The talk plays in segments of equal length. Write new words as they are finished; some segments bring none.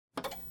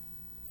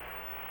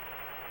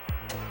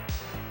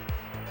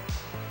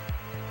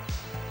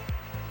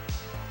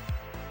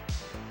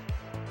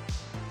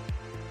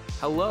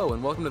Hello,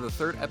 and welcome to the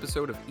third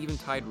episode of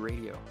Eventide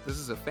Radio. This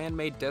is a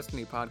fan-made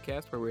Destiny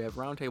podcast where we have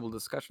roundtable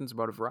discussions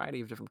about a variety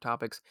of different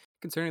topics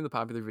concerning the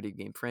popular video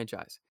game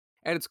franchise.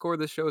 At its core,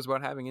 this show is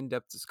about having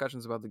in-depth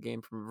discussions about the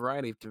game from a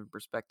variety of different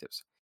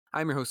perspectives.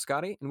 I'm your host,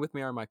 Scotty, and with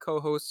me are my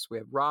co-hosts. We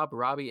have Rob,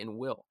 Robbie, and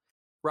Will.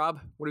 Rob,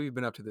 what have you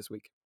been up to this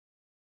week?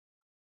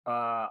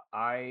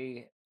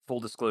 I full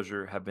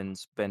disclosure have been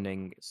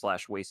spending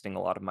slash wasting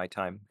a lot of my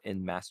time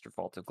in Master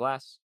Vault of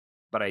Glass,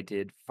 but I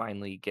did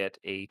finally get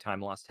a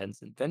Time Lost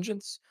Henshin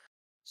Vengeance,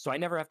 so I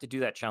never have to do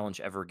that challenge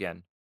ever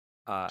again.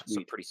 So I'm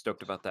Sweet. pretty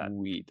stoked about that.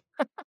 Sweet.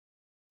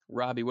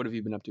 Robbie, what have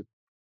you been up to?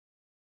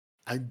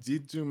 I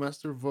did do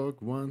Master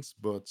Vogue once,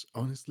 but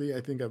honestly,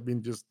 I think I've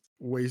been just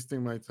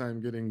wasting my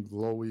time getting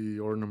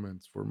glowy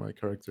ornaments for my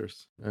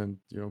characters and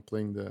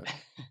playing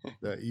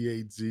the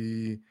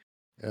EAD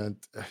and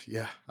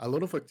yeah, a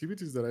lot of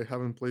activities that I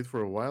haven't played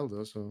for a while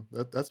though, so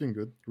that's been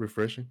good,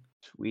 refreshing.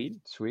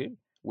 Sweet.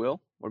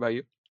 Will, what about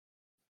you?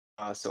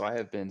 So I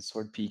have been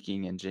sword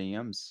peeking and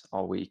JMs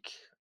all week,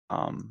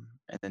 and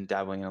then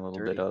dabbling in a little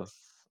Dirty. bit of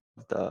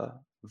the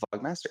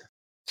Vlogmaster.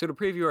 So to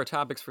preview our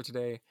topics for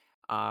today,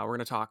 we're going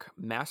to talk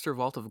Master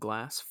Vault of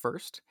Glass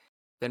first.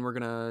 Then we're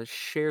going to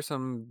share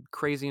some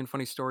crazy and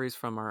funny stories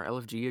from our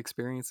LFG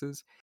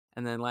experiences.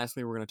 And then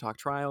lastly, we're going to talk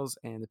Trials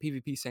and the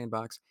PvP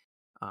sandbox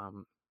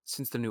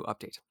since the new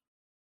update.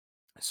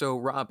 So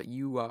Rob,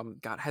 you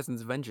got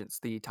Hessen's Vengeance,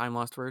 the time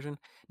lost version,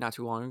 not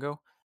too long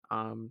ago.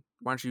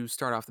 Why don't you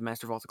start off the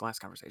Master Vault of Glass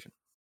conversation?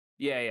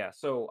 Yeah.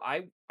 So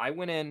I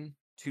went in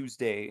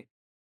Tuesday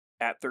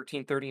at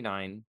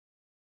 13:39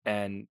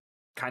 and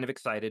kind of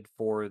excited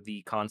for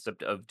the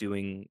concept of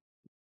doing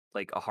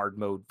like a hard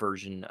mode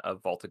version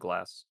of Vault of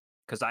Glass.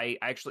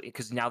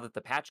 Because now that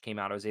the patch came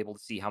out, I was able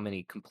to see how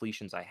many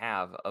completions I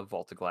have of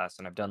Vault of Glass,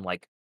 and I've done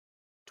like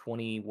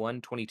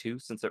 21, 22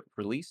 since it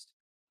released.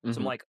 So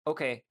I'm like,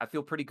 okay, I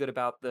feel pretty good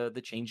about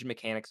the change in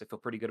mechanics. I feel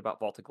pretty good about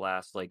Vault of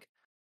Glass. Like,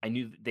 I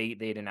knew that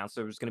they'd announced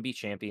there was going to be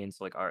champions.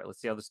 So like, all right,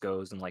 let's see how this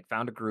goes. And like,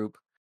 found a group,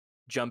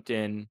 jumped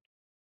in,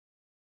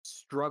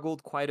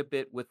 struggled quite a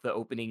bit with the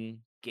opening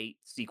gate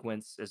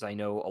sequence, as I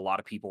know a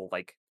lot of people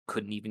like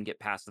couldn't even get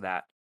past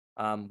that.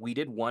 We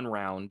did one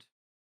round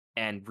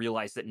and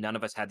realized that none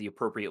of us had the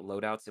appropriate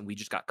loadouts, and we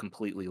just got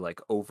completely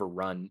like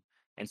overrun.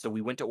 And so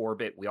we went to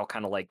orbit. We all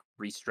kind of like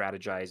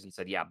re-strategized and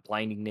said, "Yeah,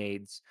 blinding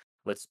nades.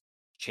 Let's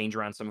change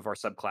around some of our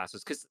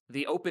subclasses," because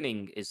the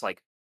opening is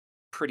like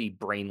pretty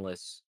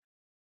brainless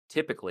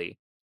typically.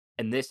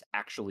 And this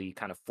actually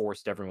kind of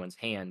forced everyone's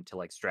hand to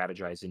like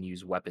strategize and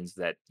use weapons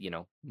that,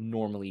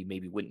 normally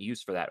maybe wouldn't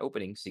use for that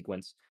opening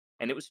sequence.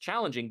 And it was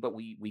challenging, but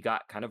we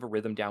got kind of a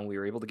rhythm down. We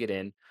were able to get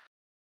in,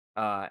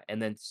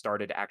 and then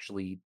started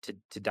actually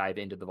to dive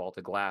into the Vault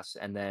of Glass.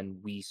 And then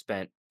we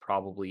spent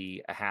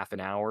probably a half an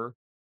hour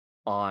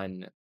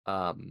on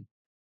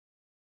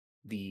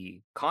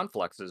the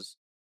confluxes.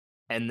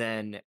 And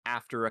then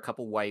after a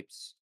couple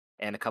wipes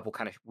and a couple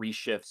kind of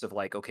reshifts of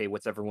like, okay,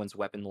 what's everyone's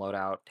weapon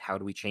loadout? How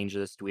do we change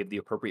this? Do we have the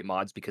appropriate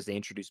mods? Because they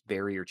introduced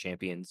barrier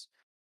champions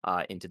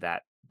into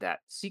that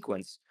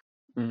sequence.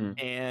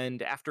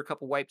 And after a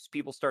couple wipes,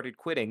 people started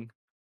quitting.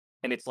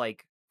 And it's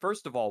like,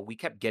 first of all, we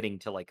kept getting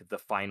to like the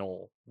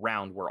final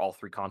round where all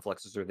three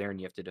confluxes are there and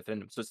you have to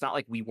defend them. So it's not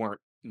like we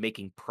weren't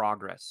making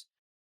progress.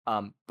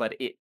 But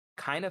it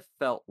kind of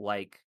felt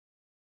like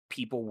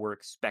people were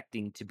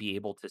expecting to be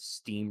able to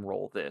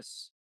steamroll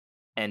this.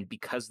 And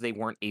because they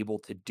weren't able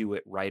to do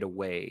it right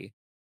away,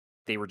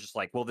 they were just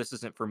like, well, this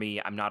isn't for me.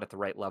 I'm not at the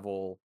right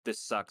level. This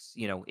sucks.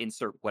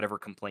 Insert whatever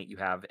complaint you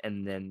have,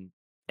 and then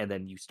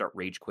you start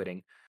rage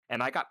quitting.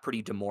 And I got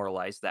pretty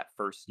demoralized that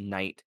first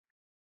night,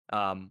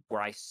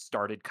 where I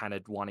started kind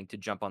of wanting to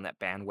jump on that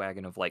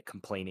bandwagon of like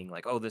complaining,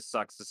 like, oh, this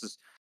sucks. This is,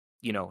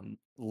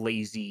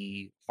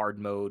 lazy hard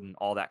mode and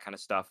all that kind of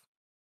stuff.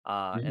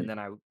 And then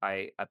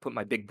I put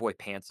my big boy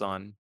pants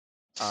on,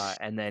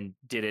 and then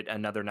did it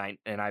another night,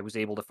 and I was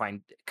able to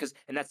find,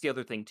 and that's the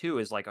other thing too,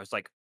 is like I was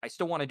like, I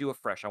still want to do a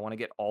fresh. I want to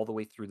get all the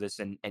way through this,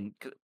 and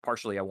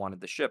partially I wanted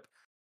the ship,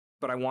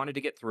 but I wanted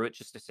to get through it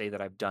just to say that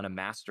I've done a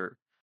master.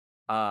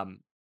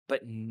 Um,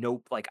 but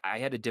nope, like I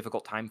had a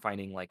difficult time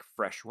finding like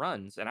fresh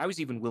runs, and I was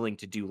even willing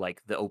to do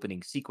like the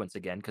opening sequence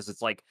again, because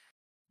it's like,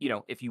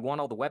 if you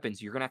want all the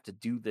weapons, you're gonna have to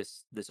do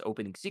this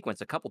opening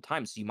sequence a couple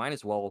times. So you might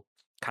as well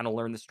kind of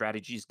learn the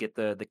strategies, get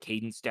the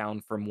cadence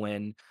down from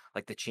when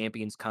like the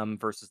champions come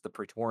versus the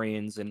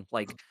Praetorians, and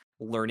like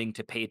learning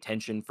to pay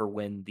attention for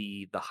when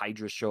the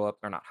Hydras show up,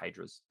 or not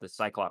Hydras, the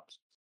Cyclops.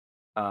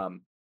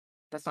 Um,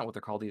 that's not what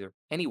they're called either.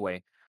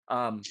 Anyway,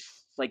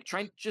 like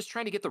trying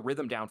to get the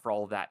rhythm down for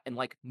all of that, and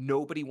like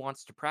nobody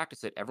wants to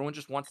practice it. Everyone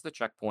just wants the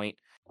checkpoint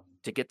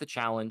to get the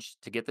challenge,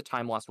 to get the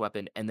time lost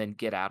weapon, and then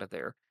get out of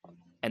there.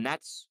 And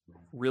that's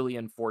really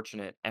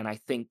unfortunate. And I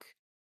think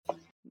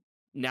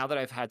now that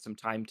I've had some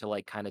time to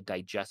like kind of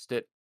digest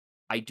it,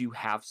 I do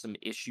have some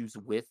issues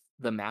with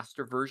the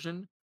master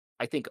version.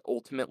 I think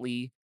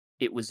ultimately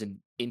it was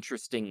an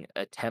interesting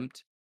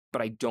attempt,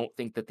 but I don't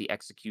think that the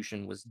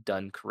execution was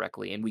done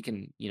correctly. And we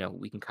can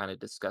kind of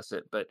discuss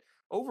it. But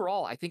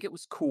overall, I think it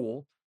was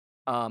cool.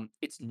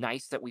 It's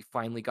nice that we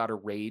finally got a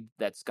raid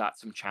that's got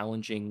some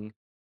challenging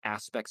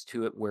aspects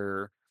to it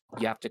where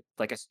you have to,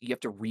 like you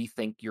have to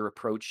rethink your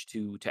approach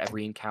to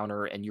every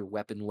encounter and your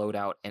weapon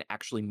loadout and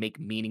actually make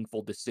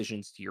meaningful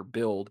decisions to your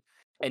build.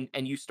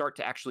 And you start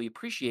to actually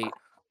appreciate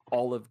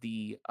all of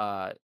the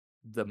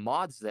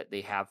mods that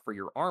they have for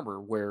your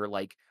armor, where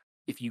like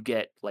if you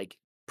get like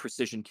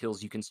precision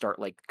kills, you can start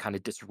like kind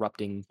of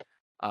disrupting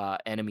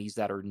enemies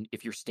that are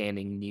if you're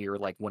standing near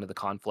like one of the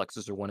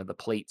confluxes or one of the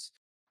plates.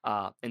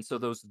 And so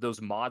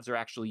those mods are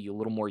actually a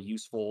little more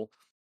useful.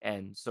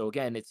 And so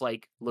again, it's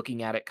like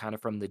looking at it kind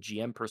of from the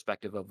GM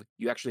perspective of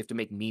you actually have to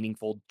make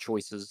meaningful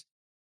choices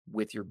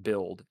with your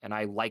build. And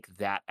I like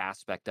that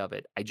aspect of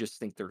it. I just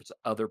think there's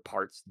other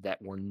parts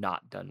that were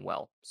not done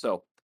well.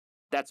 So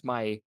that's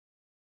my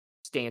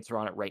stance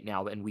on it right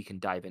now, and we can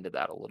dive into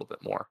that a little bit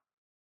more.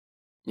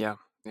 Yeah,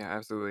 yeah,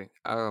 absolutely.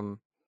 I'll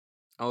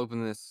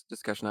open this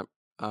discussion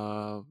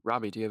up.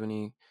 Robbie, do you have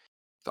any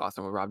thoughts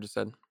on what Rob just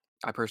said?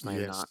 I personally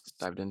have not Yes,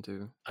 dived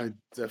into. I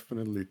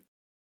definitely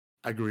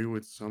agree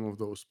with some of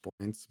those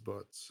points,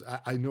 but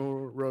I know,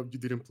 Rob, you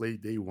didn't play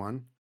day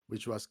one,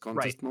 which was Right.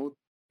 contest mode.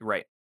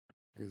 Right.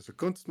 So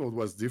contest mode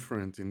was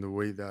different in the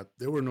way that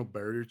there were no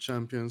barrier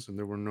champions and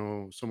there were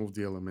no some of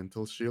the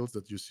elemental shields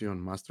that you see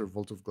on Master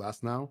Vault of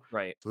Glass now.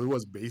 Right. So it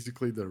was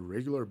basically the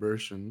regular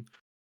version,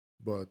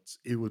 but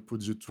it would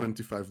put you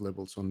 25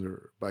 levels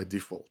under by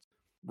default,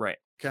 Right.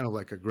 kind of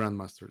like a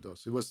Grandmaster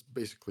does. It was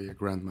basically a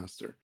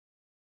Grandmaster.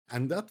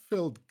 And that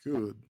felt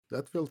good.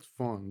 That felt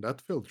fun. That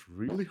felt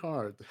really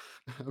hard.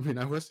 I mean,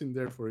 I was in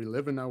there for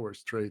 11 hours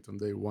straight on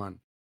day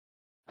one,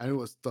 and it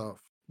was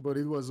tough, but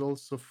it was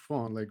also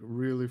fun, like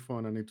really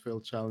fun, and it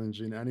felt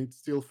challenging. And it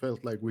still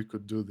felt like we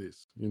could do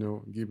this,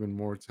 given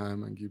more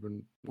time and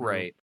given,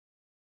 Right.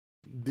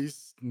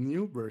 this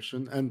new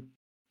version. And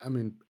I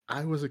mean,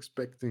 I was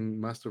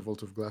expecting Master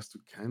Vault of Glass to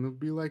kind of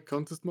be like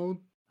contest mode.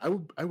 I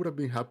would have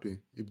been happy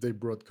if they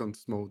brought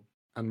contest mode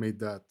and made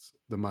that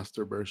the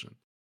master version,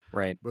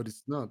 Right. but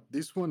it's not.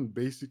 This one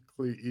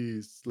basically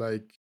is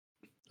like,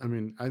 I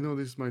mean, I know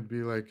this might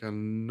be like a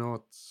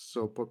not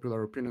so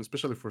popular opinion,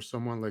 especially for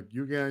someone like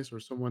you guys or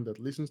someone that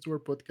listens to our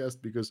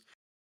podcast, because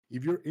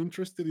if you're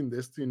interested in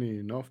Destiny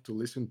enough to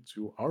listen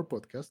to our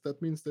podcast,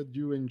 that means that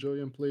you enjoy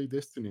and play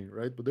Destiny,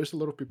 right? But there's a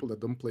lot of people that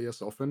don't play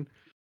as often.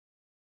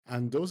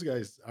 And those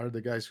guys are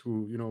the guys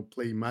who,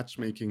 play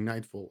matchmaking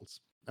Nightfalls.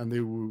 And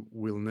they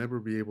will never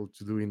be able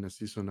to do in a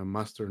season a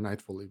master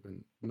Nightfall,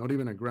 even not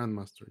even a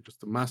grandmaster,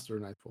 just a master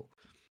Nightfall.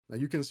 Now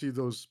you can see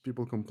those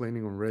people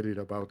complaining on Reddit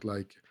about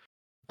like,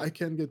 I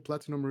can't get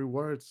platinum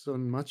rewards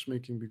on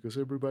matchmaking because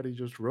everybody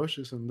just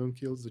rushes and don't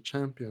kills the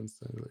champions.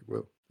 And like,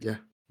 well, yeah,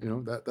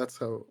 that's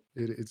how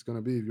it's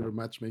gonna be if you're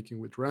matchmaking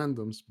with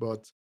randoms.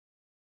 But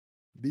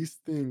this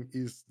thing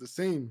is the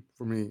same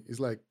for me. It's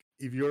like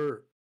if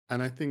you're,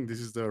 and I think this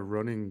is the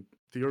running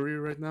theory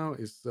right now,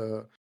 is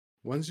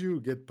once you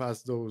get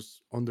past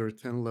those under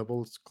 10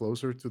 levels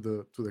closer to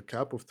the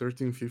cap of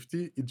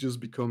 1350, it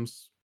just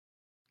becomes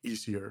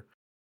easier.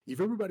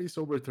 If everybody's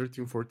over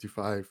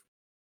 1345,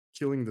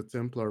 killing the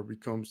Templar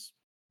becomes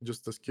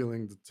just as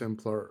killing the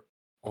Templar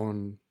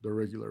on the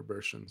regular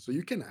version. So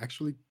you can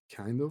actually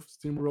kind of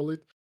steamroll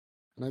it.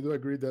 And I do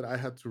agree that I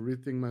had to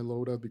rethink my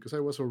loadout because I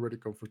was already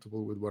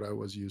comfortable with what I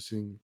was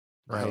using.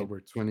 I had Right.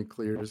 over 20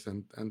 clears,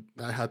 and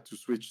I had to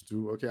switch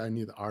to, okay, I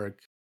need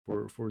arc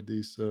for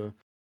this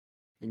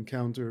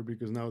encounter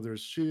because now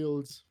there's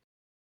shields.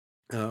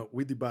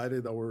 We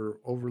divided our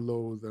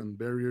overload and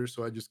barriers,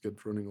 so I just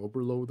kept running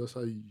overload as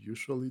I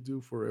usually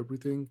do for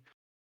everything.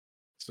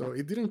 So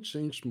it didn't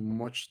change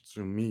much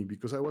to me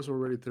because I was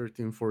already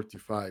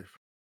 1345.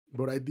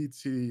 But I did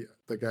see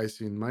the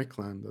guys in my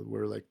clan that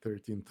were like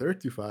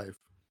 1335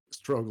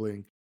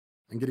 struggling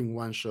and getting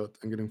one shot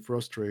and getting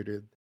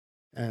frustrated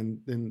and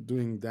then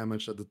doing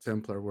damage at the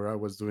Templar where I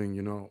was doing,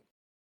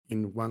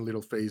 in one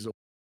little phase of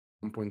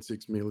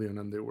 1.6 million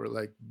and they were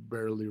like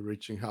barely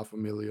reaching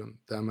 500,000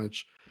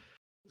 damage.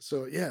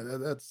 So yeah,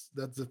 that's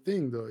the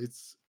thing though.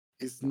 It's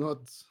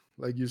not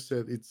like you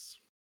said, it's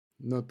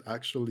not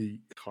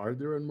actually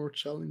harder and more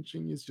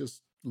challenging. It's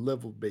just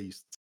level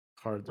based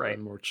harder Right.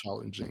 and more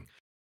challenging,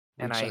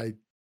 And which I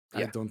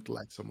yeah. don't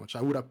like so much.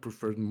 I would have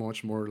preferred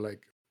much more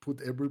like put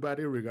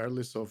everybody,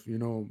 regardless of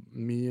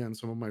me and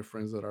some of my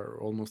friends that are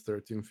almost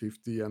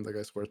 1350 and the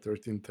guys who are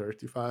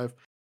 1335,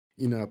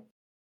 in a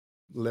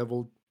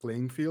level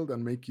playing field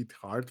and make it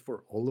hard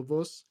for all of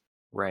us,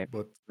 Right.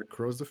 but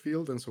across the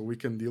field, and so we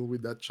can deal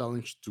with that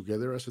challenge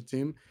together as a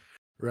team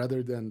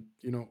rather than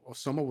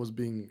some of us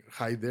being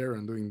high there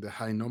and doing the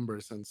high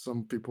numbers and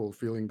some people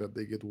feeling that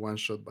they get one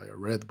shot by a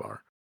red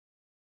bar.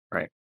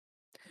 Right.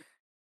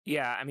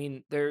 Yeah, I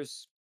mean,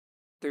 there's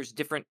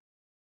different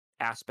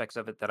aspects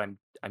of it that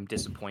I'm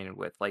disappointed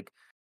with. Like,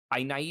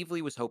 I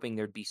naively was hoping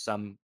there'd be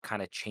some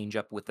kind of change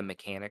up with the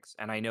mechanics,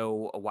 and I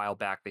know a while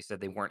back they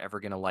said they weren't ever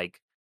gonna like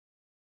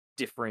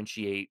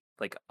differentiate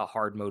like a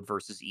hard mode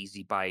versus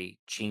easy by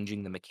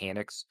changing the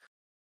mechanics.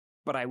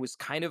 But I was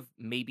kind of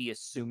maybe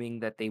assuming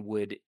that they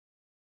would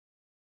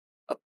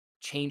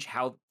change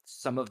how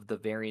some of the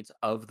variants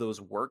of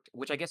those worked,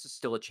 which I guess is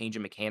still a change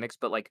in mechanics,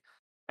 but like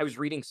I was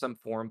reading some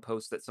forum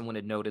posts that someone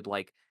had noted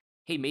like,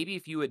 hey, maybe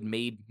if you had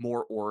made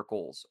more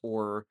oracles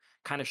or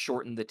kind of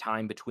shortened the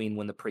time between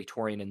when the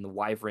Praetorian and the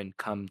Wyvern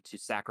come to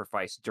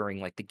sacrifice during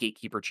like the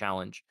Gatekeeper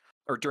challenge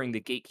or during the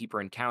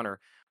Gatekeeper encounter,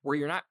 where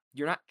you're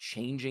not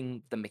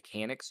changing the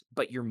mechanics,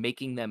 but you're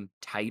making them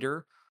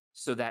tighter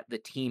so that the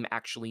team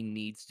actually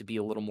needs to be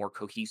a little more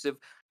cohesive.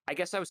 I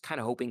guess I was kind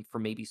of hoping for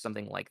maybe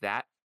something like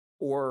that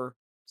or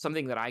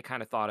something that I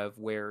kind of thought of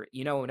where,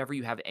 whenever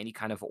you have any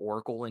kind of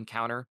oracle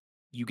encounter,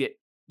 you get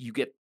you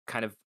get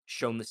kind of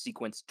shown the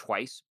sequence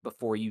twice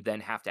before you then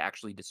have to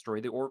actually destroy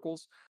the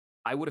oracles.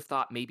 I would have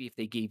thought maybe if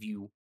they gave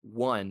you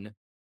one,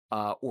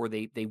 or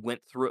they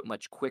went through it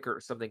much quicker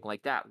or something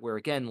like that, where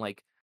again,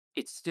 like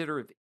instead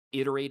of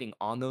iterating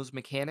on those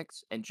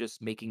mechanics and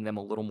just making them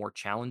a little more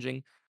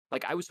challenging,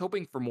 like I was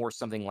hoping for more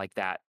something like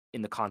that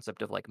in the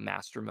concept of like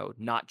master mode,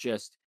 not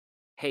just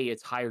hey,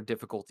 it's higher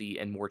difficulty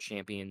and more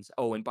champions.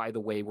 Oh, and by the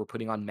way, we're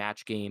putting on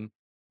match game.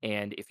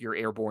 And if you're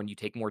airborne, you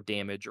take more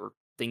damage, or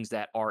things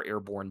that are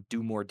airborne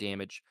do more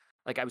damage.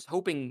 Like, I was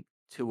hoping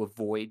to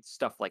avoid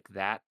stuff like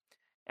that.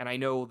 And I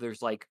know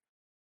there's like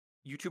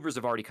YouTubers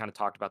have already kind of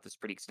talked about this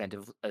pretty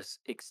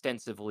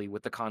extensively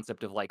with the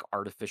concept of like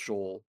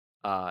artificial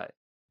uh,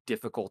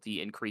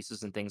 difficulty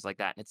increases and things like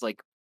that. And it's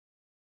like,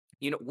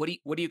 what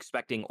are you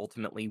expecting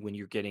ultimately when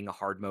you're getting a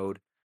hard mode?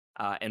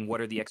 And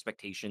what are the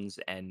expectations?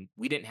 And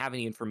we didn't have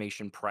any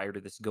information prior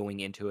to this going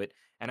into it.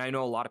 And I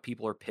know a lot of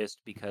people are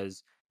pissed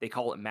because they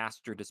call it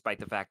master despite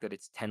the fact that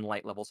it's 10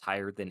 light levels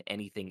higher than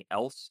anything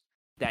else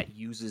that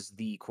uses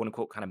the quote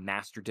unquote kind of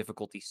master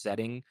difficulty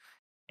setting.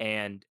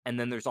 And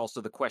then there's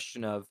also the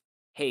question of,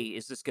 hey,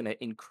 is this going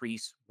to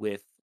increase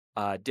with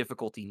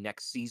difficulty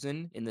next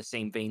season in the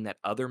same vein that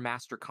other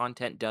master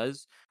content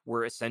does,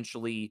 where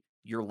essentially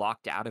you're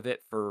locked out of it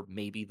for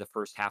maybe the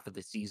first half of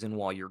the season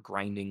while you're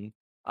grinding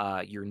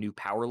your new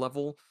power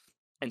level.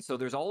 And so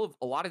there's a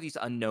lot of these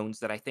unknowns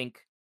that I think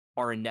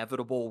are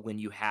inevitable when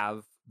you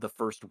have the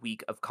first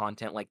week of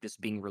content like this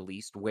being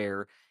released,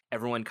 where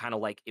everyone kind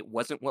of like it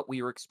wasn't what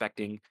we were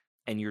expecting,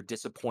 and you're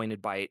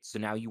disappointed by it. So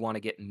now you want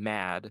to get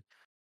mad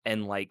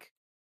and like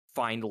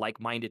find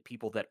like-minded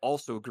people that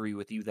also agree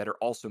with you that are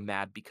also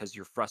mad because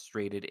you're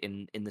frustrated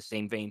in the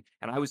same vein.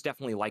 And I was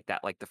definitely like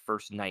that like the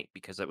first night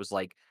because it was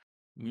like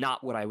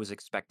not what I was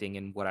expecting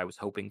and what I was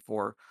hoping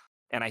for.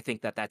 And I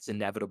think that that's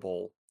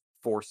inevitable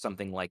for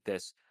something like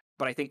this.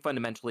 But I think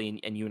fundamentally,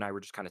 and you and I were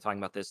just kind of talking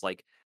about this,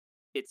 like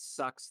it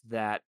sucks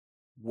that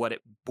what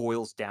it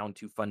boils down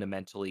to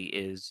fundamentally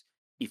is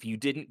if you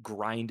didn't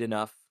grind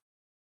enough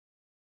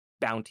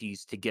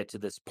bounties to get to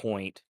this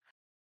point,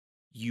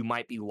 you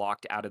might be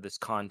locked out of this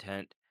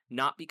content,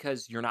 not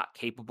because you're not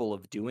capable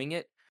of doing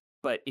it,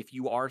 but if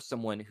you are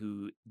someone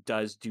who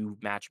does do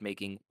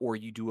matchmaking or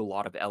you do a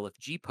lot of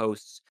LFG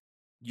posts,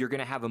 you're going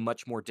to have a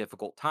much more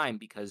difficult time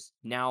because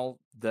now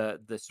the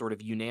sort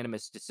of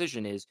unanimous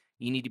decision is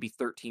you need to be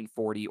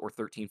 1340 or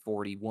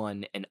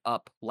 1341 and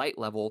up light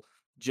level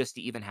just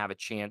to even have a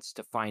chance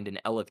to find an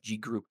LFG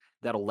group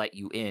that'll let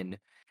you in.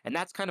 And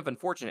that's kind of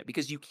unfortunate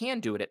because you can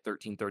do it at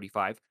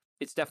 1335.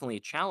 It's definitely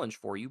a challenge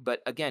for you.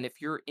 But again,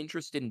 if you're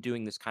interested in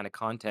doing this kind of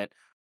content,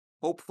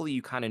 hopefully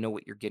you kind of know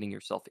what you're getting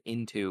yourself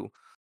into.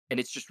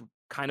 And it's just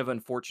kind of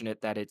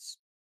unfortunate that it's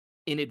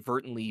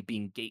inadvertently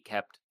being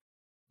gatekept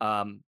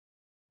um,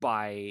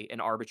 by an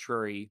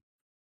arbitrary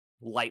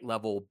light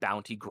level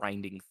bounty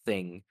grinding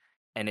thing.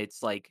 And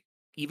it's like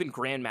even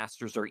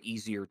grandmasters are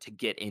easier to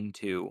get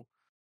into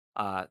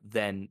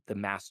than the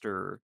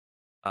master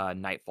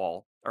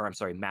Nightfall, or I'm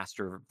sorry,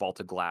 master Vault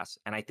of Glass.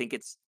 And I think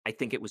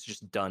it was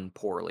just done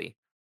poorly.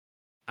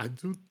 I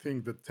do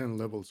think that 10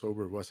 levels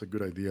over was a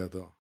good idea,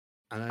 though.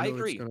 And I I know it's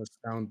agree. going to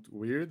sound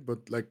weird,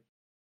 but like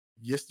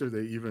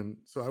yesterday, even,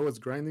 so I was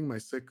grinding my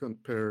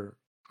second pair,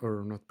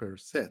 or not pair,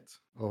 set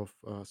of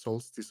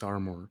Solstice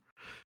armor.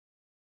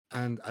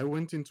 And I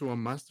went into a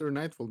Master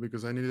Nightfall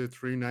because I needed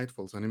 3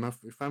 Nightfalls. And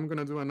if I'm going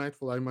to do a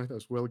Nightfall, I might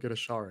as well get a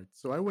Shard.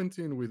 So I went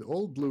in with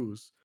all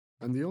blues.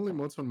 And the only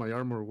mods on my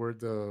armor were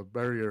the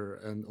barrier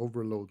and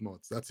overload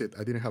mods. That's it.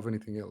 I didn't have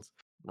anything else.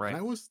 And Right.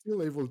 I was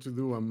still able to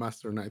do a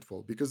Master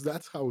Nightfall because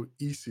that's how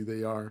easy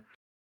they are.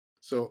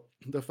 So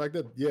the fact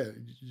that, yeah,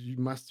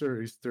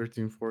 Master is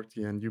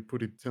 1340 and you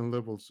put it 10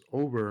 levels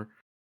over,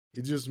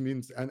 it just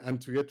means, and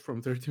to get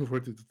from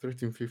 1340 to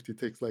 1350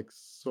 takes like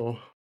so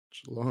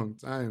long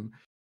time.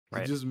 It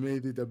Right. just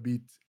made it a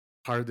bit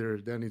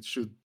harder than it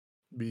should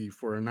be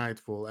for a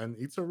Nightfall. And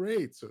it's a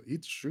raid, so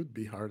it should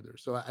be harder.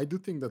 So I do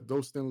think that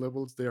those 10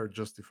 levels, they are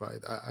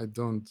justified. I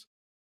don't,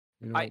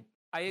 you I know,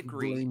 I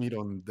agree. blame it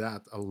on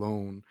that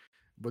alone.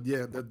 But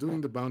yeah, that doing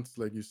the bounties,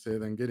 like you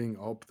said, and getting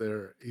up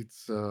there,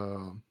 it's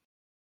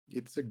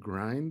a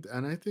grind.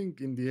 And I think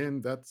in the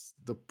end, that's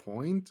the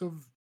point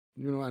of,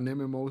 an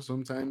MMO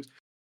sometimes.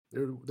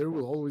 There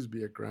will always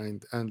be a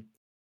grind. And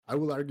I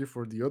will argue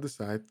for the other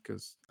side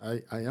because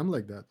I am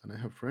like that. And I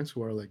have friends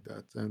who are like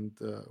that. And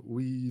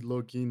we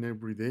log in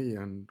every day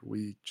and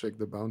we check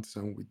the bounties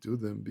and we do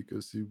them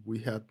because if we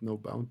had no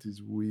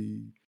bounties,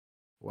 we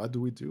what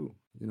do we do?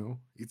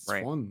 It's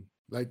Right. fun.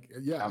 Like,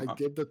 yeah, I Um,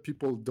 get that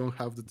people don't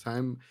have the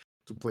time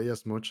to play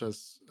as much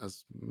as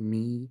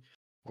me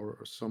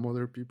or some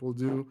other people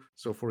do.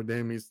 So for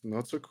them, it's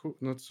not so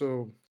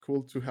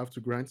cool to have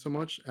to grind so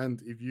much.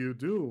 And if you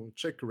do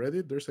check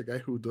Reddit, there's a guy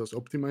who does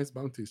optimized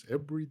bounties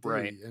every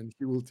Right. day, and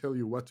he will tell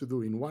you what to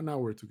do in 1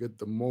 hour to get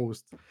the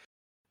most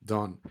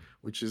done,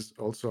 which is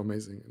also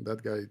amazing.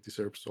 That guy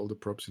deserves all the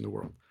props in the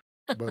world.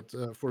 But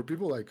for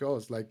people like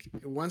us, like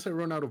once I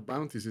run out of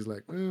bounties, it's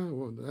like,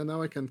 well,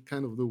 now I can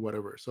kind of do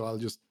whatever. So I'll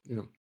just,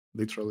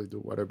 literally do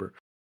whatever.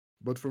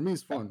 But for me,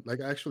 it's fun. Like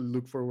I actually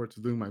look forward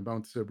to doing my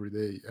bounties every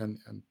day, and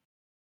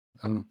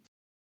I don't know.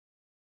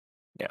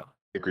 Yeah.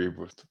 I agree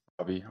with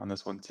Bobby on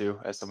this one too.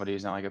 As somebody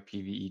who's not like a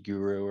PVE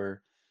guru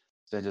or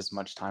spend as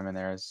much time in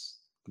there as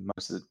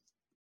most of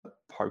the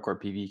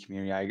hardcore PVE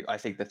community, I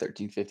think the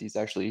 1350 is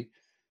actually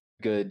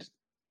good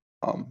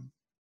um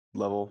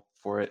level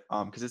for it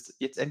because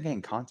it's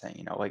in-game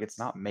content, like it's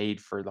not made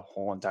for the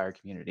whole entire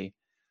community.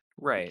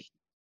 Like, Right.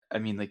 I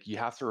mean, like you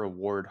have to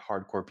reward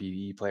hardcore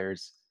PVE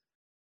players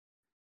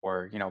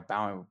or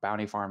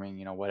bounty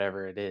farming,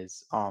 whatever it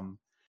is. I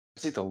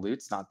think the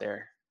loot's not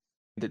there.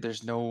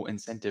 There's no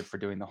incentive for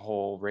doing the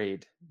whole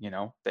raid.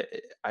 I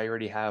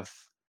already have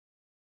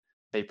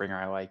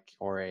Fatebringer I like,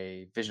 or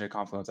a Vision of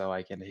Confluence I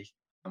like, and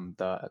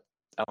the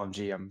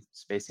LMG I'm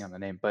spacing on the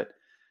name, but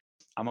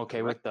I'm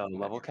okay with the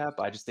level cap.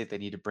 I just think they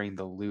need to bring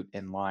the loot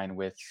in line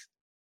with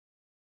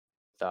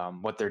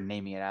what they're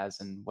naming it as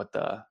and what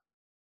the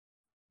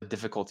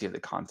difficulty of the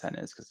content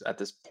is. Because at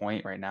this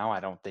point right now, I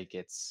don't think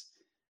it's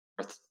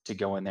worth to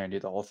go in there and do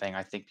the whole thing.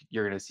 I think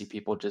you're going to see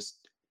people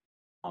just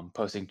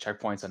posting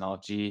checkpoints on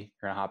LFG. You're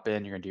going to hop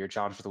in, you're going to do your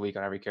challenge for the week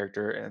on every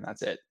character, and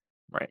that's it.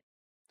 Right.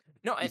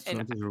 No, It's and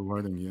not as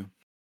rewarding, yeah.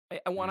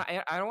 I want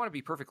to. I want to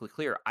be perfectly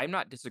clear. I'm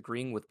not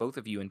disagreeing with both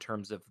of you in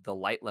terms of the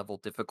light level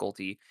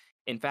difficulty.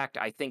 In fact,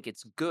 I think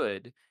it's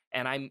good,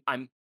 and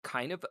I'm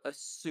kind of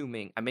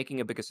assuming I'm making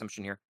a big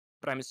assumption here,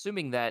 but I'm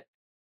assuming that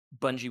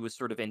Bungie was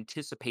sort of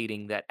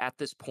anticipating that at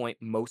this point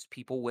most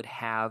people would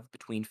have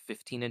between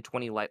 15 and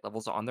 20 light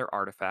levels on their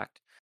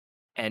artifact,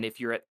 and if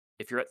you're at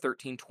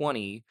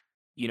 1320,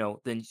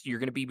 then you're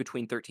going to be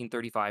between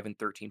 1335 and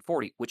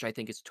 1340, which I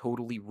think is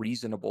totally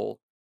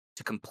reasonable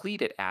to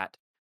complete it at.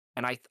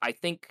 And I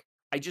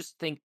just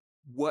think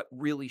what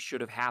really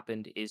should have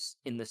happened is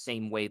in the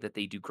same way that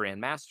they do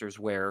Grandmasters,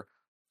 where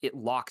it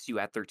locks you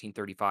at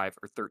 1335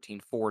 or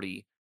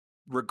 1340,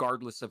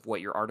 regardless of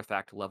what your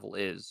artifact level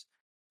is.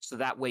 So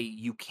that way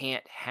you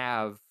can't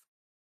have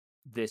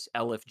this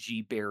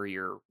LFG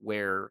barrier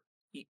where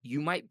you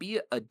might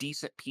be a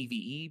decent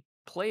PvE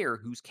player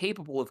who's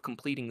capable of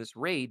completing this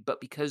raid,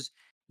 but because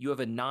you have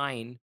a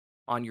 9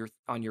 on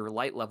your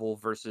light level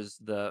versus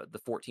the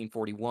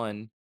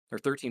 1441 or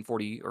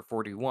 1340 or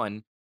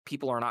 41,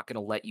 people are not going to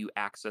let you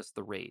access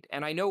the raid.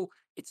 And I know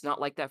it's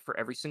not like that for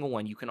every single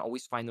one. You can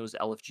always find those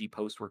LFG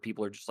posts where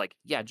people are just like,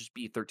 yeah, just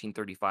be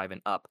 1335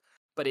 and up.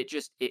 But it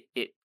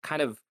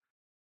kind of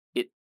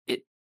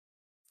it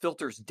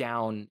filters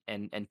down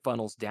and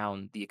funnels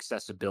down the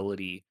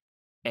accessibility.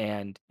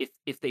 And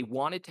if they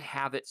wanted to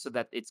have it so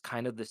that it's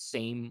kind of the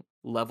same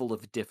level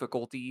of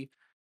difficulty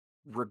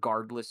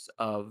regardless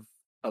of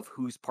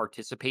who's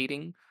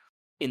participating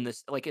in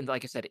this, like I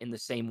said, in the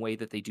same way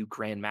that they do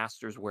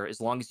grandmasters, where as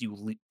long as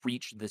you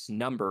reach this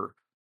number,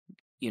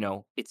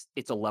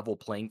 it's a level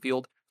playing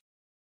field.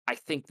 I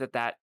think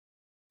that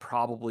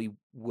probably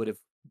would have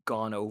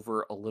gone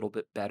over a little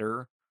bit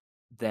better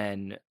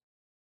than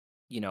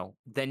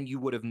then you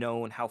would have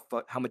known how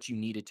much you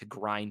needed to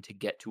grind to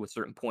get to a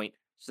certain point,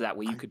 so that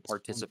way you I could don't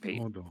participate.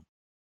 know though.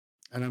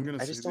 And I'm gonna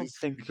I say just don't this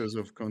think because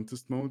of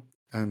contest mode,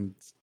 and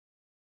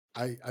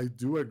I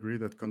do agree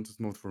that contest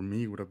mode for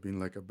me would have been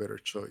like a better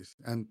choice.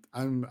 And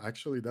I'm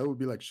actually, that would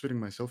be like shooting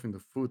myself in the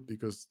foot,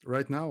 because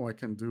right now I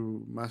can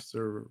do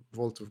Master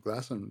Vault of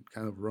Glass and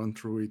kind of run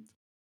through it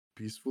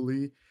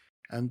peacefully.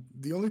 And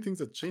the only things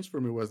that changed for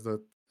me was that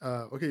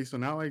okay, so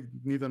now I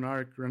need an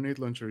arc grenade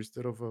launcher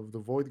instead of the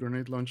void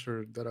grenade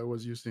launcher that I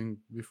was using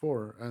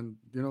before. And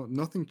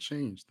nothing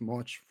changed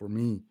much for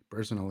me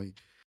personally.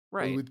 But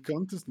Right. with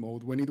contest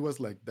mode, when it was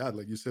like that,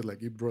 like you said,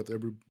 like it brought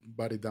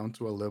everybody down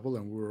to a level,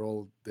 and we were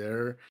all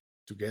there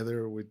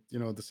together with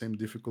the same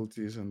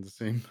difficulties and the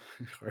same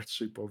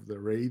hardship of the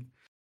raid.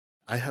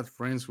 I had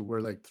friends who were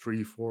like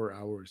 3-4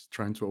 hours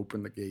trying to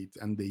open the gate,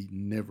 and they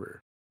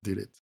never did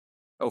it.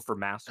 Oh, for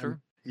And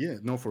master? yeah,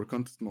 no, for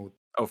contest mode.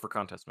 Oh, for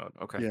contest mode.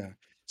 Okay. Yeah.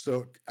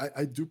 So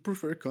I do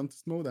prefer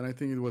contest mode, and I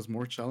think it was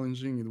more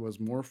challenging. It was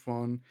more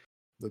fun.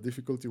 The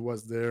difficulty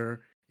was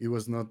there. It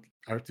was not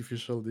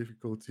artificial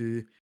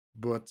difficulty,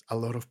 but a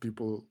lot of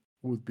people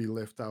would be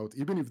left out,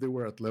 even if they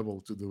were at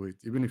level to do it.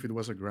 Even if it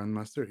was a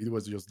grandmaster, it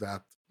was just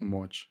that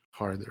much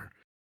harder.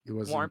 It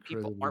was Well, aren't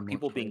people incredibly aren't much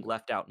people being harder.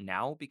 left out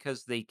now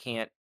because they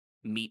can't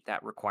meet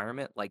that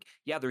requirement? Like,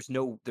 yeah, there's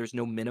no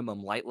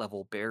minimum light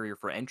level barrier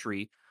for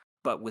entry,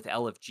 but with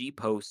LFG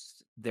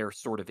posts, there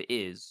sort of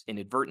is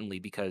inadvertently,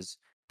 because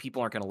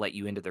people aren't going to let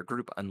you into their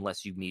group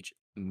unless you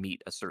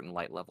meet a certain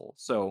light level.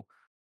 So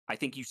I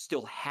think you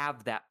still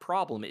have that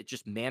problem. It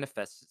just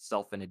manifests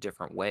itself in a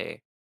different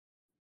way.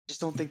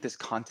 Just don't think this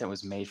content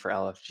was made for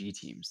LFG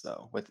teams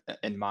though, with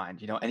in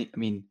mind. I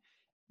mean,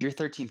 if you're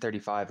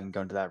 1335 and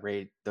going to that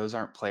raid, those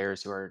aren't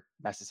players who are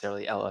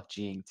necessarily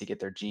LFGing to get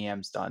their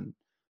GMs done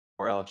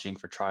or LFGing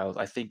for trials.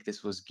 I think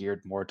this was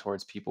geared more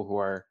towards people who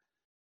are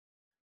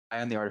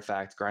high on the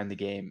artifact, grind the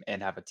game,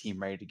 and have a team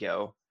ready to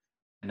go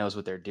and knows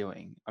what they're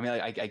doing. I mean,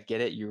 I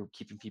get it, you're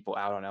keeping people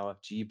out on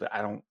LFG, but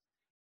I don't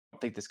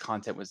think this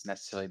content was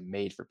necessarily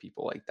made for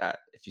people like that,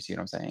 if you see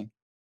what I'm saying.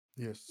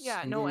 Yes.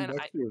 Yeah, And no, going and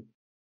back to your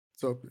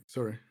topic,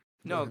 sorry.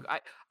 Go no,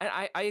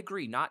 ahead. I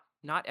agree. Not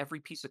every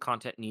piece of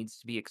content needs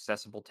to be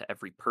accessible to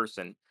every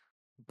person,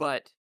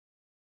 but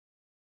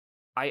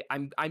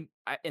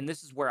and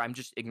this is where I'm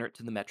just ignorant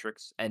to the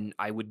metrics, and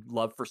I would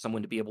love for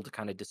someone to be able to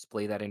kind of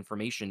display that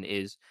information.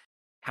 Is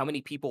how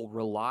many people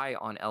rely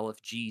on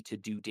LFG to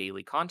do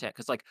daily content?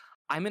 Because like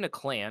I'm in a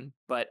clan,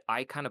 but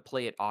I kind of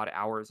play at odd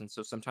hours, and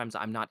so sometimes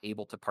I'm not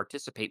able to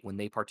participate when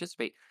they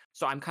participate.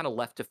 So I'm kind of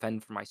left to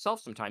fend for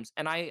myself sometimes,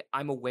 and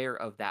I'm aware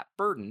of that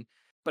burden.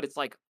 But it's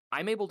like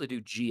I'm able to do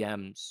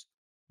GMs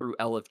through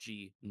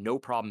LFG, no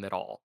problem at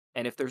all.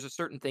 And if there's a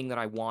certain thing that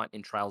I want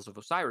in Trials of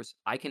Osiris,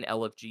 I can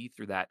LFG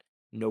through that,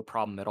 no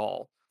problem at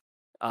all.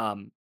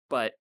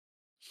 But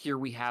here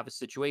we have a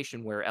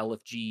situation where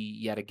LFG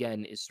yet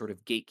again is sort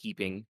of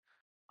gatekeeping,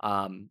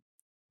 um,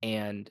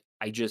 and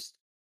I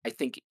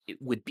think it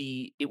would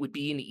be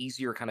an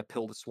easier kind of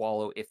pill to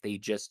swallow if they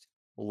just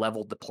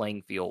leveled the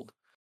playing field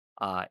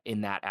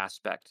in that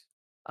aspect.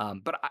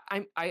 But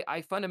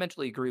I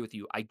fundamentally agree with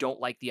you. I don't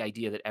like the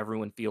idea that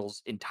everyone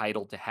feels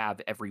entitled to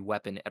have every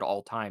weapon at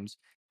all times,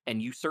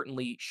 and you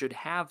certainly should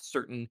have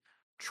certain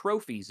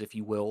trophies, if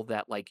you will,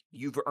 that like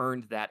you've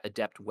earned that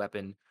adept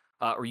weapon,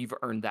 or you've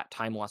earned that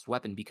time lost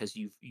weapon because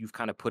you've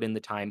kind of put in the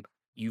time,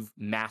 you've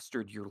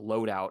mastered your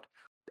loadout,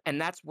 and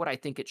that's what I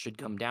think it should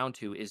come down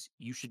to. Is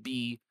you should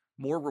be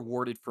more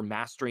rewarded for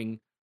mastering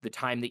the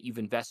time that you've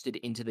invested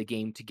into the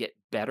game to get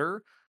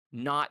better,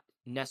 not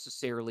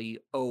necessarily,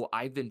 oh,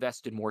 I've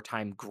invested more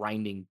time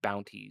grinding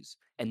bounties.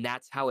 And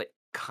that's how it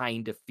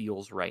kind of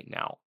feels right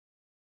now.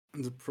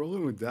 And the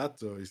problem with that,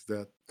 though, is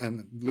that,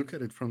 and look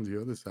at it from the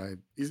other side,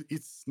 is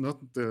it's not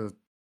the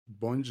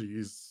Bungie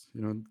is,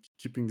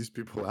 keeping these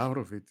people out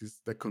of it.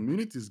 It's the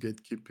community is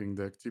gatekeeping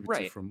the activity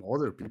Right. from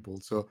other people.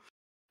 So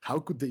how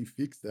could they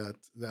fix that?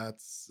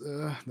 That's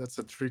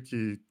a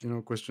tricky,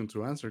 question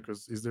to answer,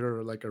 because is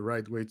there like a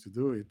right way to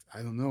do it?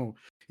 I don't know.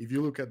 If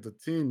you look at the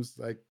teams,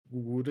 like,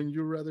 wouldn't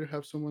you rather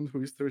have someone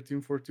who is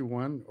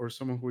 1341 or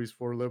someone who is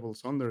 4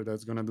 levels under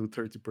that's gonna do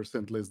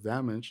 30% less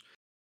damage?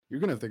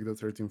 You're gonna take the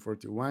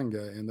 1341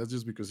 guy, and that's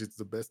just because it's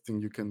the best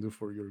thing you can do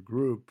for your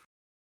group.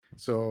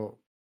 So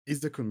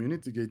is the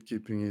community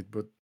gatekeeping it?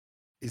 But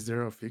is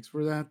there a fix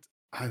for that?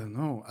 I don't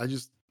know. I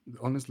just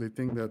honestly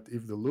think that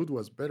if the loot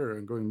was better,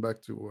 and going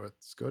back to what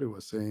Scotty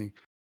was saying,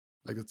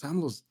 like the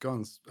time lost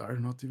guns are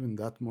not even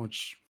that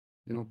much,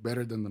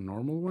 better than the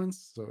normal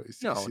ones. So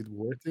is No, it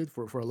worth it?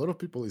 For a lot of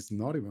people, it's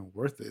not even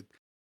worth it.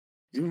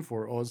 Even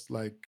for us,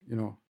 like,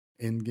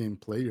 end game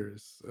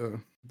players,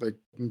 like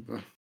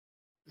I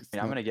it's mean,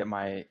 I'm not gonna get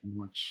my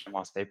much.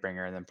 Lost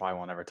Fatebringer and then probably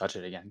won't ever touch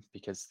it again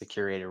because the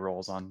curated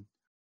roles on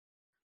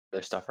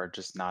their stuff are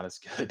just not as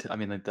good. I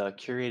mean, like the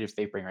curated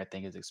Fatebringer, I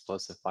think, is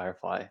Explosive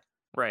Firefly.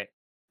 right.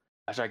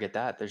 After I get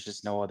that, there's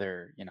just no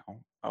other,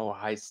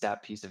 high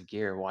stat piece of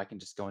gear. Well, I can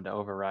just go into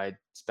Override,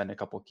 spend a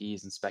couple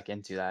keys, and spec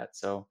into that.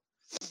 So,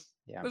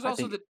 yeah, There's I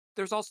also think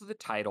the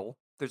title.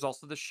 There's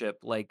also the ship.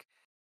 Like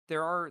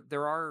there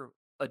are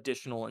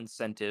additional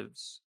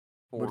incentives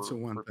But it's a for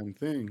one-time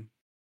thing. Like,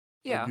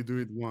 yeah, you do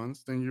it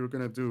once, then you're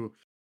gonna do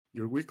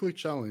your weekly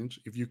challenge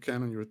if you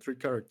can on your 3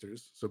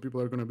 characters. So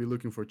people are gonna be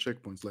looking for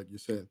checkpoints, like you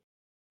said.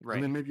 And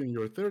right. then maybe on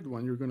your third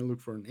one, you're gonna look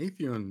for an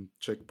Atheon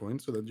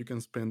checkpoint so that you can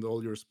spend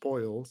all your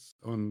spoils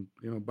on,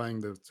 buying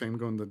the same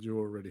gun that you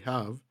already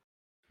have.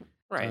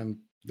 Right. And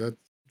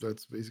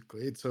that's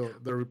basically it. So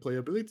the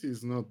replayability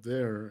is not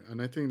there.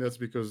 And I think that's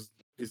because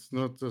it's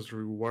not as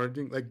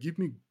rewarding. Like, give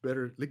me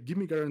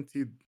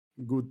guaranteed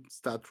good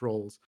stat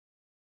rolls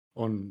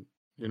on,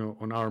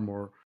 on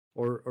armor,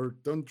 or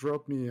don't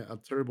drop me a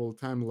terrible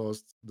time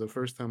lost the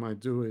first time I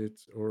do it,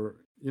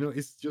 or,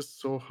 it's just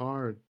so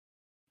hard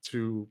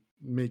to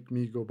make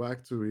me go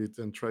back to it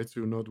and try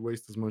to not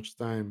waste as much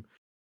time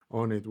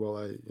on it, while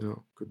I,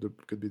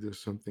 could be doing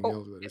something Oh,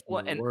 else that is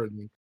well, more and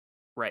rewarding.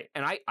 right.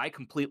 And I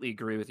completely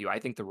agree with you. I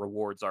think the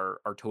rewards are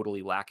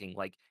totally lacking.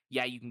 Like,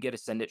 yeah, you can get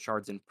ascendant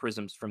shards and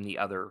prisms from the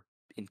other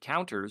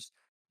encounters,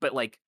 but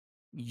like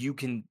you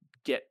can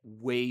get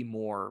way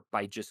more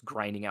by just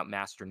grinding out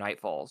master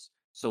nightfalls.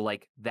 So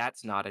like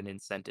that's not an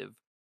incentive.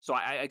 So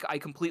I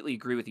completely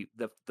agree with you.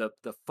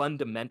 The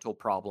fundamental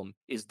problem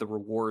is the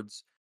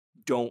rewards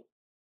don't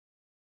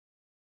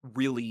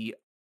really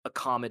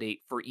accommodate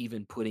for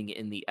even putting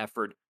in the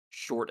effort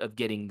short of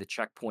getting the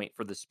checkpoint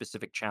for the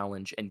specific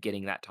challenge and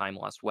getting that time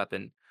lost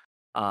weapon.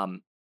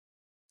 Um,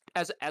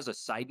 as a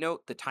side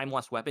note, the time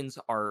lost weapons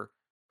are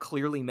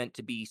clearly meant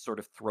to be sort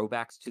of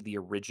throwbacks to the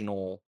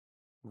original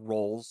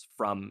roles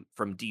from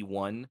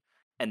D1,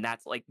 and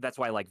that's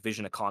why like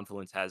Vision of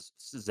Confluence has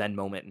Zen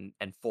Moment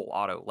and full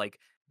auto. Like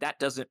that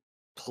doesn't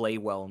play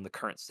well in the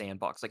current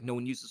sandbox. Like no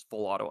one uses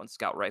full auto on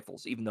scout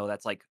rifles, even though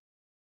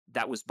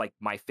that was like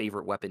my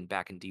favorite weapon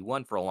back in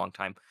D1 for a long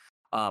time.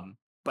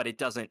 But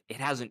it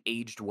hasn't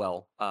aged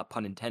well,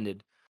 pun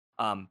intended.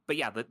 But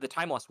yeah, the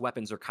time lost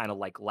weapons are kind of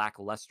like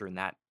lackluster in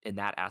that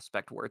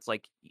aspect where it's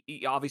like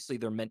obviously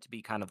they're meant to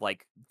be kind of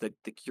like the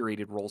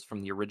curated roles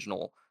from the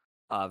original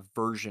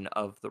version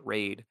of the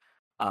raid.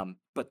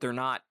 But they're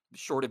not,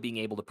 short of being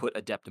able to put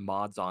adept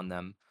mods on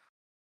them.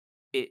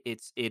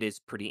 It is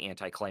pretty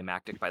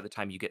anticlimactic by the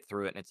time you get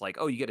through it, and it's like,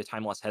 oh, you get a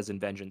time lost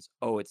Hezen Vengeance.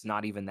 Oh, it's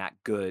not even that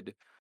good.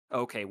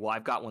 Okay, well,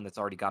 I've got one that's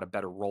already got a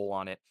better roll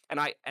on it, and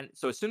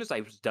so as soon as I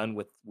was done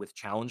with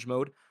challenge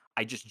mode,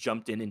 I just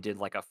jumped in and did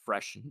like a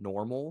fresh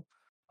normal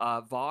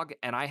Vogue,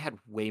 and I had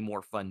way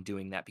more fun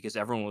doing that because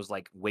everyone was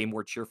like way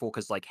more cheerful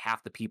because like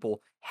half the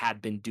people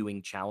had been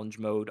doing challenge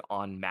mode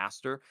on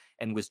Master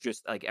and was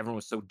just like everyone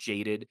was so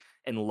jaded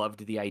and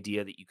loved the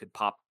idea that you could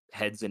pop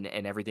heads and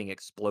everything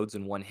explodes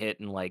in one hit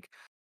and like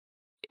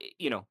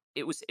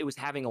it was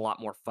having a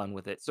lot more fun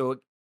with it. So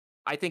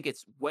I think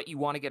it's what you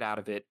want to get out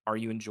of it. Are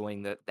you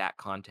enjoying that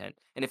content?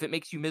 And if it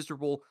makes you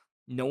miserable,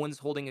 no one's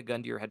holding a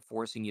gun to your head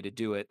forcing you to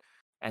do it.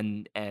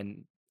 And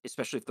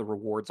especially if the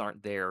rewards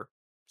aren't there.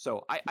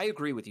 So I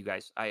agree with you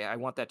guys. I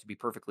want that to be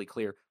perfectly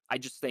clear. I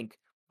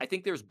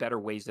think there's better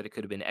ways that it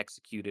could have been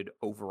executed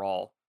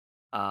overall.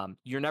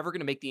 You're never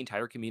going to make the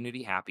entire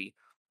community happy.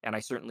 And I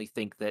certainly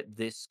think that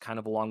this kind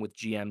of along with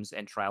GMs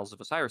and Trials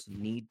of Osiris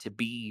need to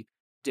be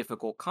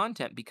difficult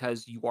content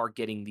because you are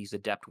getting these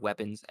adept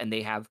weapons and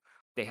they have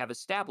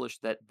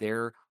established that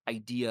their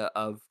idea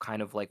of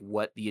kind of like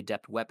what the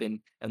adept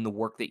weapon and the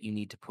work that you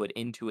need to put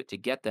into it to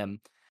get them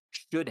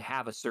should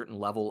have a certain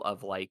level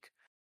of like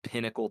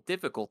pinnacle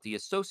difficulty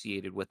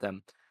associated with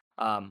them.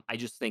 I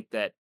just think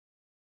that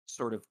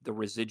sort of the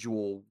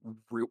residual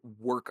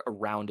work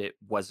around it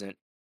wasn't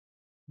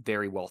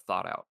very well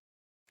thought out.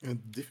 And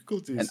And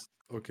difficulties,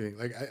 okay,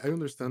 like I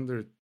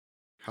understand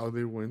how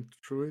they went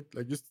through it.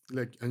 Like just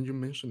like and you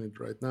mentioned it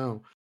right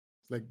now.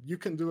 Like you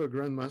can do a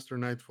Grandmaster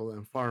Nightfall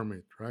and farm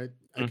it, right?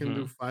 I can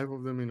do Hmm. 5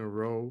 of them in a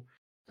row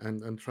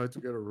and try to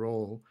get a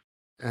roll,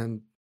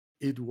 and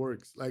it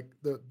works. Like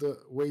the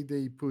way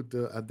they put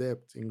the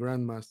adept in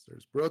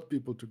Grandmasters brought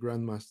people to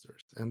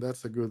Grandmasters, and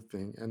that's a good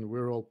thing. And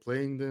we're all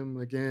playing them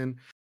again,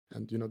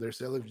 and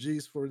there's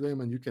LFGs for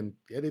them, and you can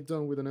get it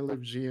done with an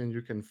LFG, and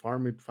you can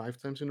farm it 5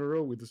 times in a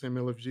row with the same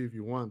LFG if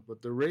you want.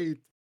 But the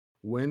raid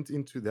went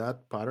into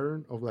that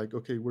pattern of like,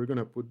 okay, we're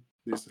gonna put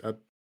this at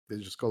they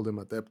just call them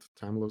adept,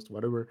 time lost,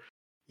 whatever,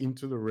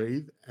 into the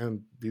raid,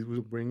 and this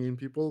will bring in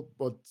people.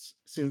 But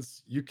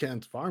since you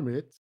can't farm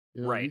it,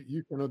 Right.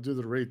 you cannot do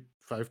the raid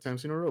 5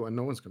 times in a row, and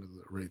no one's gonna do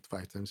the raid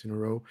 5 times in a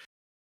row.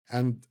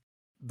 And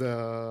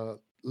the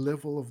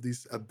level of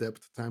these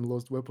adept time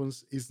lost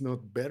weapons is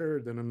not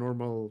better than a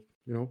normal,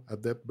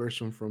 adept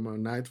version from a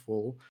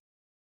Nightfall.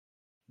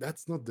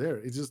 That's not there.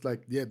 It's just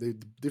like, yeah, the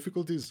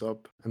difficulty is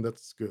up, and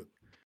that's good.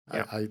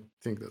 Yeah. I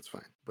think that's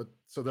fine. But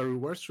so the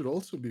rewards should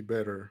also be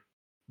better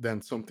than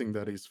something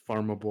that is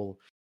farmable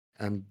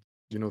and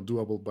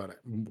doable by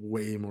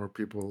way more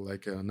people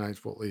like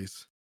Nightfall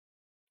is.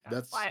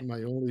 That's I,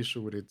 my only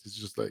issue with it. It's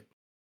just like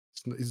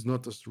it's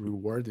not as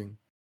rewarding.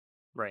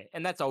 Right.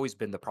 And that's always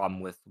been the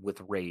problem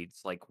with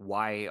raids. Like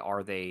why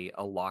are they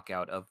a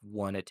lockout of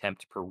one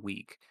attempt per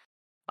week?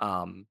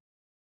 Um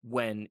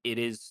when it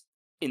is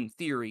in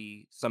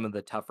theory some of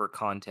the tougher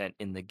content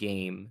in the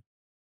game,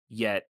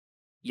 yet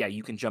yeah,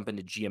 you can jump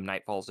into GM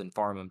Nightfalls and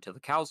farm them till the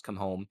cows come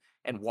home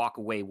and walk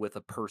away with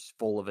a purse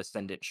full of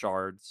ascendant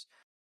shards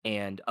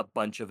and a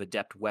bunch of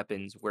adept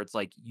weapons where it's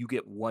like you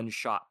get one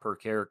shot per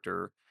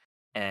character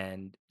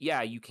and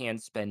yeah, you can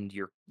spend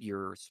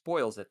your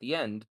spoils at the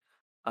end.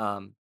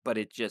 But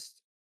it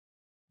just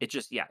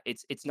yeah,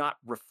 it's not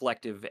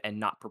reflective and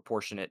not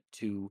proportionate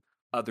to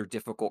other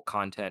difficult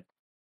content.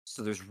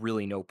 So there's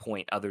really no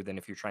point other than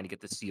if you're trying to get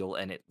the seal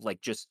and it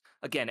like just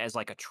again as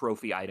like a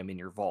trophy item in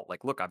your vault.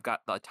 Like, look, I've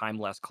got the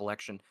timeless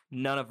collection.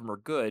 None of them are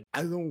good.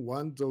 I don't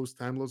want those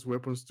timeless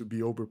weapons to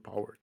be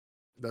overpowered.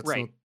 That's not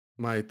Right.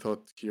 my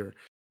thought here.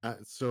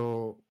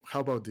 So how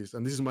about this?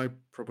 And this is my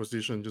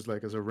proposition, just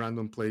like as a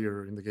random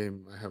player in the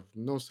game. I have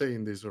no say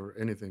in this or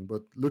anything.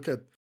 But look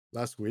at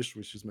Last Wish,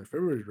 which is my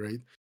favorite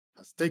raid,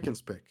 has taken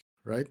spec,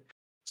 right?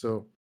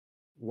 So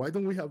why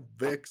don't we have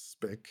Vex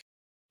spec?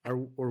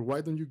 Or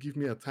why don't you give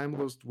me a time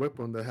lost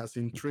weapon that has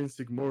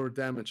intrinsic more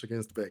damage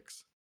against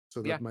Vex,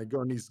 so Yeah. that my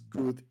gun is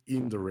good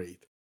in the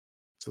raid,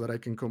 so that I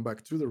can come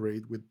back to the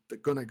raid with the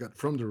gun I got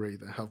from the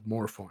raid and have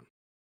more fun.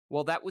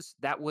 Well, that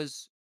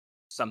was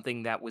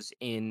something that was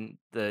in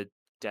the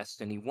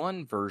Destiny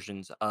 1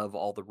 versions of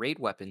all the raid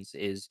weapons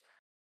is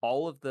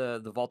all of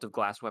the Vault of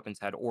Glass weapons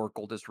had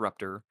Oracle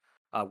Disruptor,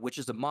 which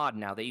is a mod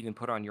now that you can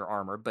put on your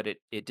armor, but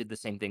it did the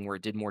same thing where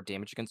it did more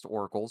damage against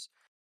oracles.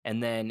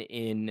 And then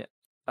in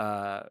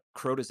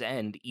Crota's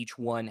End, each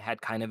one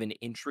had kind of an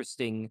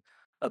interesting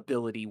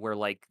ability where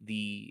like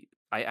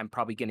I'm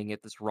probably getting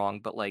it this wrong,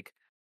 but like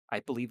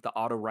I believe the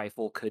auto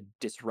rifle could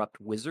disrupt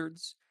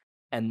wizards,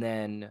 and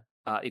then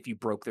if you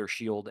broke their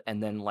shield,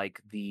 and then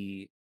like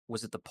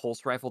was it the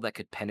pulse rifle that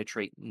could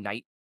penetrate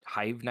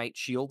hive knight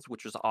shields,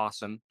 which was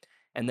awesome.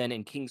 And then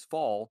in King's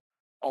Fall,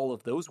 all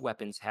of those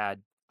weapons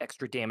had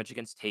extra damage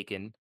against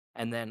Taken.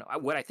 And then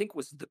what I think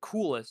was the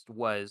coolest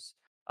was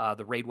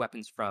the raid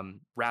weapons from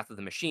Wrath of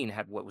the Machine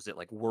had, what was it,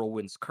 like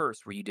Whirlwind's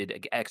Curse, where you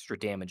did extra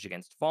damage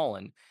against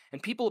Fallen.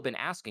 And people have been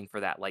asking for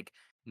that, like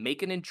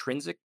make an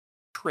intrinsic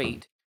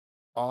trait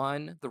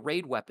on the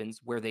raid weapons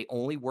where they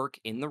only work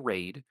in the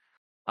raid,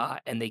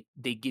 and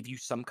they give you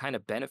some kind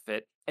of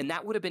benefit. And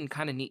that would have been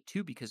kind of neat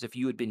too, because if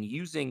you had been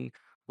using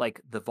like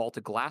the Vault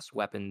of Glass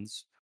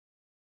weapons,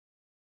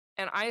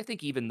 and I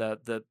think even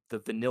the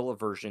vanilla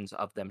versions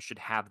of them should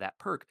have that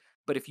perk.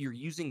 But if you're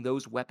using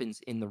those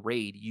weapons in the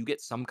raid, you get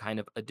some kind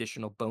of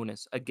additional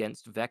bonus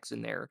against Vex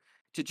in there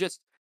to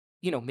just,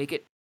 make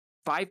it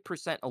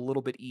 5% a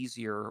little bit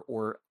easier,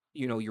 or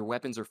your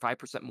weapons are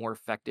 5% more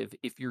effective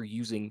if you're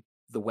using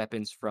the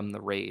weapons from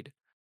the raid.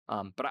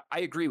 But I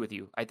agree with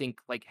you. I think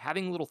like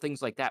having little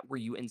things like that where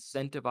you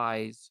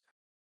incentivize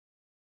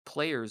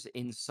players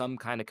in some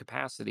kind of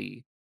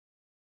capacity,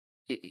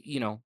 it, you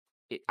know,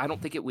 I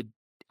don't think it would.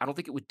 I don't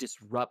think it would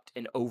disrupt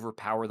and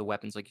overpower the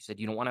weapons, like you said.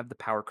 You don't want to have the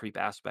power creep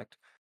aspect,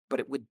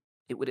 but it would.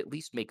 It would at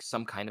least make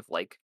some kind of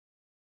like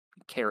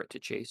carrot to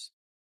chase.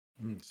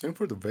 Same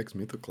for the Vex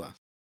Mytho class.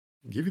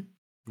 Give it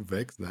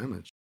Vex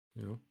damage,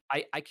 you know?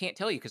 I can't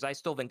tell you because I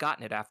still haven't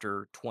gotten it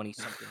after 20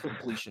 something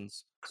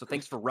completions. So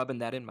thanks for rubbing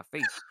that in my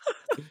face.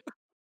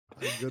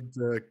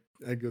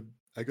 I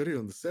got it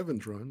on the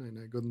 7th run, and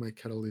I got my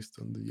Catalyst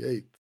on the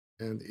 8th,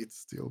 and it's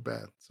still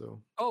bad.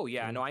 So Oh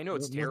yeah, no, I know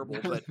it's terrible,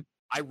 but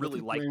I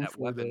really nothing to like aim that for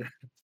weapon. there.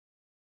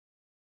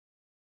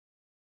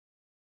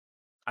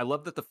 I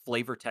love that the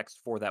flavor text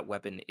for that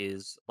weapon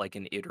is like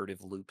an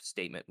iterative loop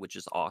statement, which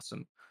is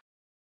awesome.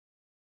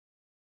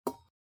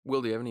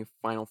 Will, do you have any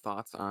final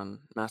thoughts on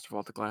Master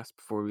Vault of Glass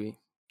before we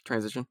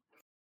transition?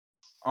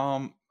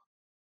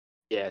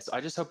 Yeah, so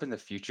I just hope in the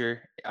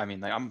future, I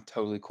mean, like I'm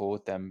totally cool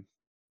with them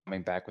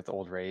coming back with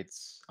old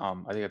raids. I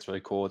think that's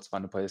really cool. It's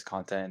fun to play this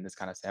content in this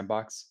kind of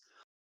sandbox.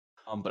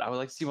 But I would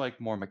like to see like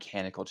more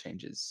mechanical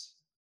changes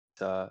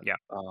to Yeah.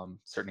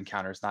 certain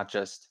encounters, not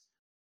just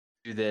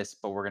do this,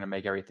 but we're gonna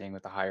make everything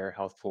with a higher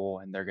health pool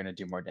and they're gonna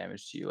do more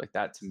damage to you. Like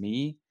that to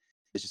me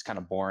is just kind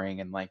of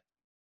boring, and like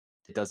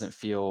it um doesn't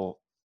feel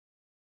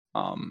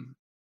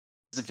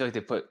like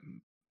they put,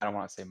 I don't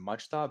want to say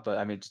much thought, but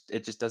I mean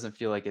it just doesn't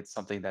feel like it's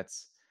something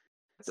that's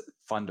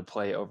fun to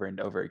play over and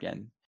over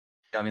again.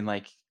 I mean,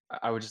 like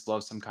I would just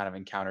love some kind of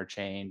encounter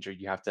change, or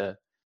your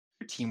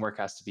teamwork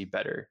has to be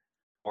better,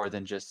 more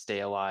than just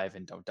stay alive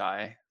and don't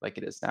die like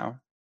it is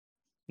now.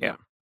 Yeah.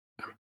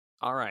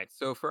 All right.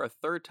 So for our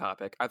third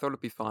topic, I thought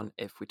it'd be fun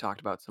if we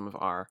talked about some of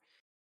our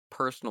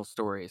personal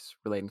stories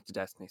relating to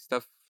Destiny,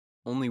 stuff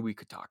only we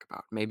could talk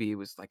about. Maybe it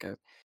was like a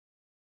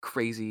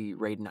crazy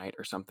raid night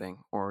or something,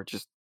 or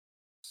just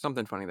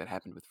something funny that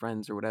happened with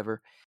friends or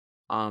whatever.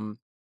 Um,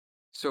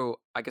 so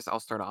I guess I'll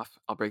start off.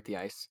 I'll break the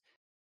ice.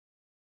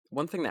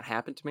 One thing that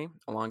happened to me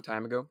a long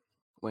time ago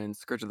when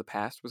Scourge of the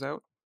Past was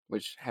out,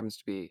 which happens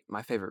to be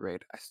my favorite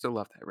raid. I still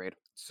love that raid.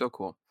 It's so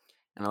cool.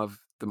 And I love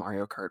the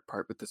Mario Kart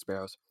part with the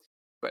sparrows.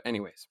 But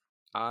anyways,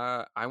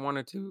 I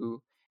wanted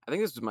to I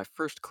think this was my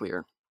first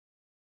clear.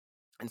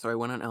 And so I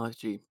went on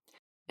LFG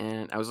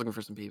and I was looking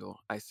for some people.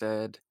 I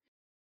said,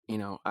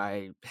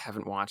 I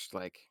haven't watched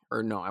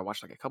or no, I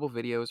watched like a couple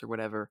videos or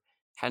whatever.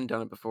 Hadn't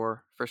done it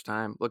before. First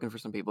time looking for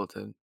some people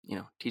to,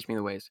 teach me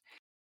the ways.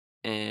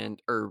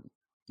 Or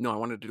no, I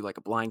wanted to do like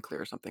a blind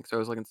clear or something. So I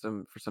was looking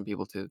for some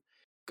people to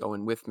go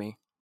in with me,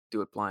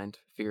 do it blind,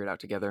 figure it out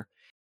together.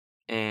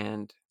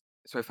 And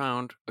so I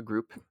found a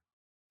group,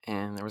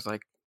 and there was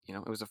like,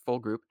 it was a full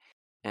group,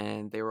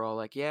 and they were all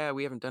like, "Yeah,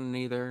 we haven't done it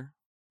either.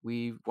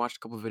 We watched a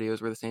couple of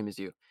videos. We're the same as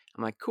you."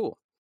 I'm like, "Cool,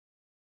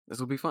 this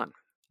will be fun."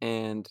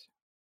 And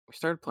we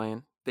started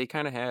playing. They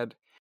kind of had,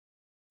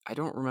 I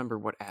don't remember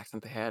what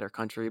accent they had or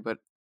country, but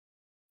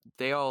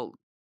they all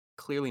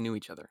clearly knew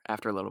each other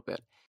after a little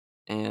bit.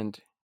 And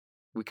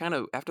we kind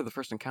of, after the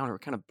first encounter, we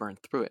kind of burned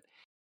through it.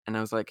 And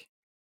I was like,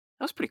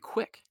 that was pretty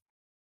quick.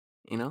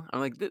 I'm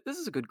like, this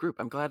is a good group.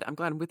 I'm glad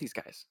I'm with these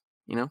guys,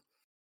 you know?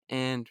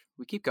 And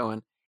we keep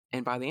going.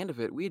 And by the end of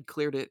it, we had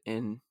cleared it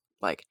in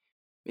like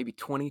maybe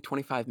 20,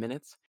 25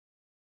 minutes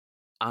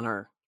on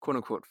our quote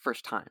unquote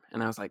first time.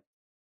 And I was like,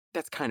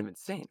 that's kind of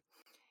insane.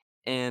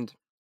 And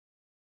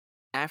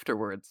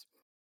afterwards,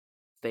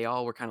 they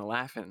all were kind of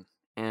laughing.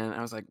 And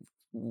I was like,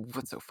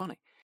 what's so funny?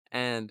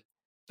 And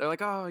they're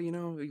like, oh,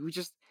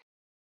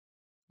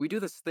 we do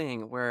this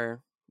thing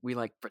where we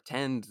like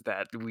pretend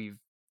that we've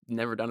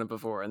never done it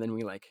before. And then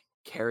we like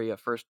carry a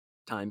first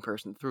time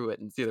person through it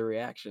and see the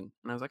reaction.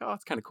 And I was like, oh,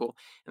 it's kind of cool.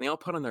 And they all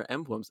put on their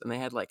emblems and they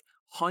had like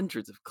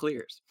hundreds of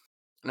clears.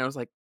 And I was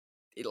like,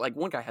 like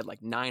one guy had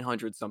like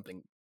 900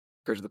 something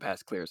Scourge of the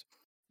Past clears.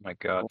 My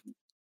God.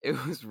 It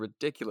was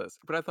ridiculous,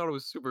 but I thought it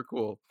was super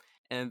cool.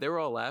 And they were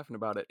all laughing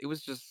about it. It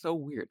was just so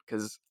weird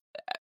because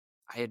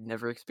I had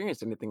never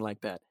experienced anything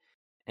like that.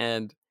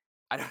 And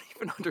I don't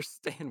even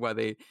understand why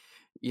they,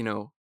 you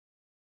know,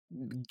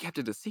 kept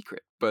it a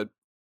secret, but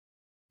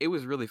it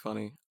was really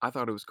funny. I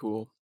thought it was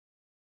cool,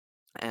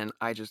 and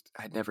I'd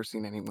never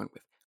seen anyone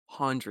with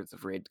hundreds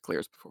of raid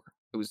clears before.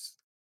 It was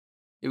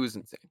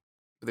insane.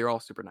 But they're all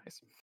super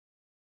nice.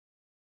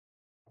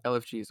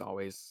 LFG is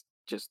always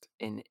just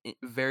an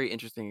very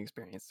interesting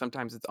experience.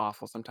 Sometimes it's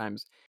awful.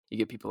 Sometimes you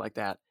get people like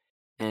that,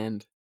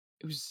 and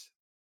it was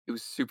it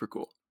was super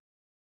cool.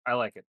 I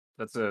like it.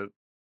 That's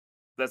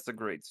a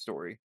great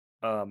story.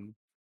 Um,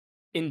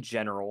 in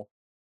general,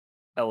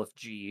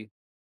 LFG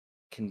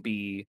can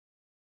be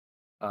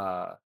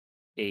uh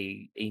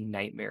a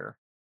nightmare.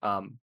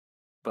 Um,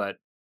 but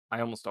I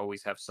almost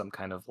always have some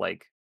kind of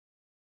like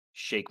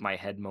shake my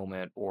head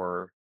moment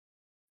or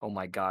oh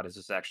my god, is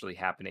this actually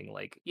happening?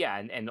 Like, yeah,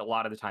 and a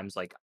lot of the times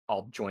like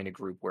I'll join a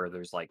group where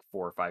there's like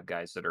 4 or 5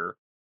 guys that are,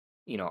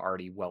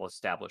 already well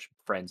established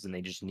friends and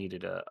they just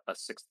needed a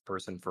sixth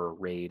person for a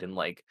raid and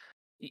like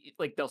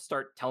like they'll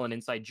start telling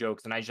inside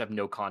jokes and I just have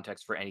no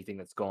context for anything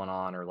that's going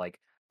on or like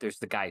there's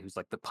the guy who's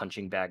like the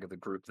punching bag of the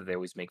group that they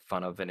always make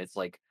fun of and it's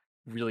like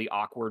really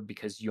awkward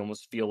because you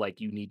almost feel like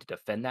you need to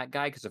defend that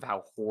guy because of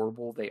how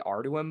horrible they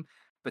are to him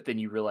but then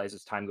you realize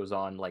as time goes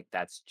on like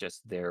that's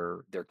just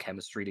their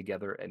chemistry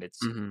together and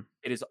Hmm.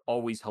 it is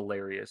always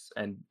hilarious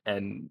and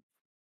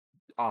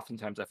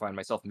oftentimes I find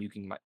myself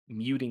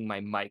muting my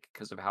mic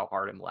because of how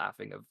hard I'm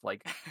laughing of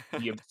like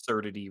the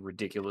absurdity,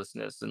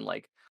 ridiculousness, and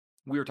like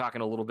we were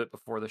talking a little bit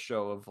before the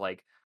show of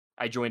like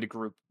I joined a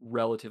group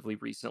relatively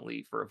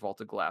recently for a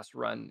Vault of Glass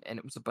run, and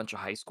it was a bunch of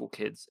high school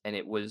kids, and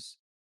I was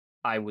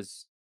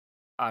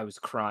I was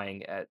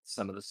crying at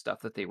some of the stuff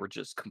that they were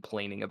just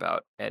complaining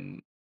about,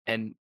 and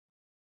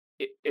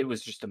it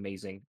was just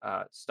amazing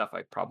stuff.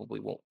 I probably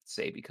won't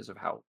say because of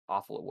how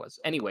awful it was.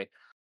 Anyway,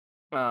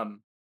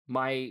 um,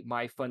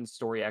 my fun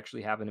story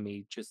actually happened to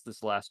me just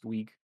this last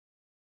week.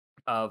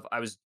 Of I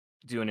was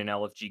doing an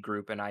LFG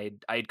group and I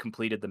had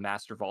completed the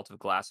Master Vault of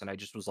Glass and I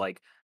just was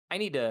like, I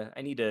need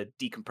to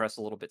decompress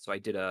a little bit. So I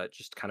did a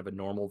just kind of a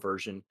normal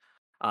version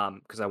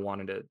because I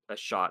wanted a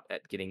shot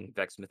at getting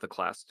Vex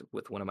Mythoclast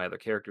with one of my other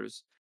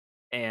characters.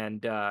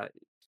 And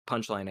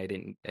punchline, I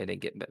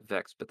didn't get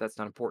Vex, but that's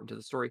not important to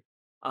the story.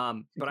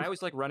 But I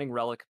always like running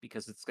Relic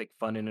because it's like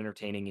fun and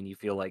entertaining, and you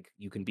feel like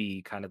you can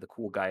be kind of the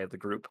cool guy of the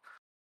group.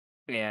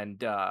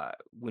 And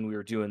when we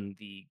were doing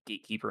the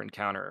gatekeeper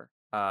encounter,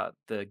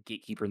 the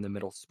gatekeeper in the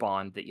middle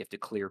spawned that you have to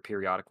clear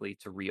periodically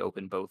to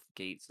reopen both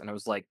gates. And I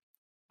was like,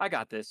 I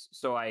got this.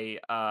 So I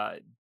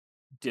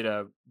did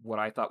a what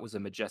I thought was a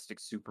majestic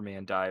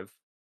Superman dive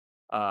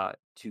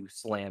to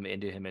slam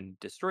into him and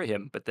destroy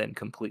him, but then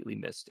completely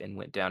missed and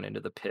went down into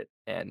the pit.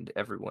 And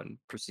everyone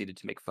proceeded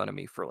to make fun of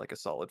me for like a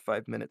solid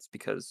 5 minutes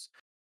because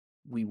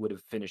we would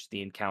have finished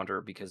the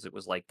encounter because it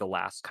was like the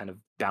last kind of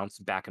bounce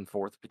back and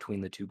forth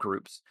between the two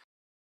groups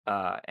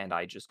and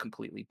I just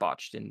completely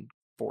botched and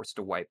forced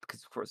a wipe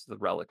because, of course, the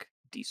relic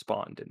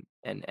despawned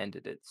and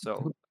ended it.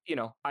 So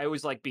I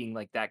always like being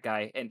like that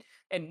guy, and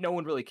no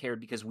one really cared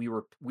because we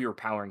were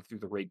powering through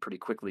the raid pretty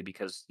quickly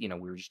because we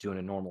were just doing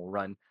a normal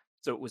run,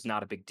 so it was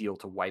not a big deal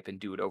to wipe and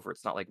do it over.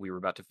 It's not like we were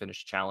about to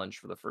finish challenge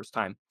for the first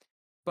time,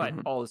 but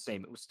Hmm. all the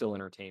same, it was still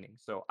entertaining.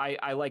 So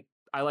I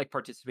like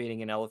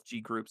participating in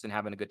LFG groups and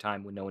having a good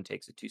time when no one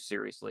takes it too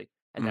seriously.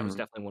 And that was Hmm.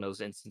 definitely one of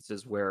those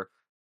instances where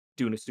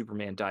doing a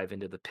Superman dive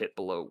into the pit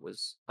below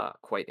was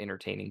quite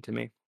entertaining to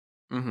me.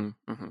 Hmm.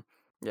 Hmm.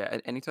 Yeah,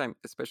 at anytime,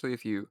 especially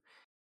if you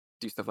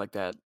do stuff like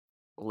that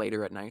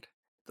later at night.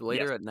 The Yes.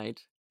 later at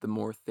night, the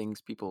more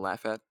things people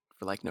laugh at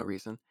for like no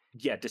reason.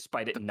 Yeah,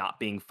 despite it The not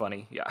being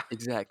funny. Yeah.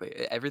 Exactly.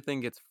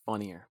 Everything gets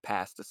funnier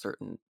past a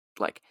certain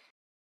like,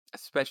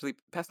 especially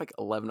past like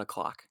 11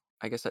 o'clock.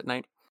 I guess at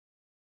night,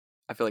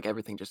 I feel like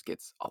everything just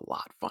gets a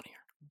lot funnier.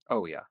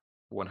 Oh yeah.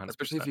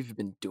 Especially if 100%. you've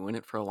been doing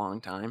it for a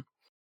long time.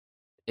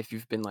 If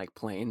you've been like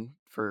playing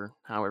for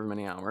however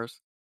many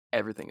hours,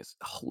 everything is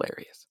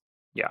hilarious.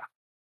 Yeah.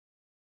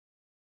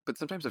 But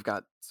sometimes I've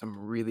got some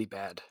really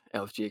bad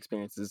LFG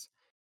experiences.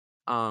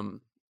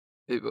 Um,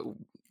 it,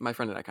 my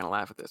friend and I kind of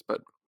laugh at this,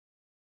 but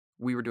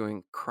we were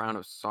doing Crown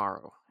of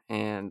Sorrow,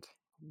 and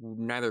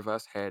neither of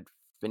us had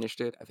finished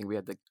it. I think we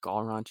had the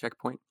Galron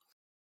checkpoint,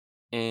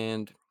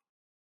 and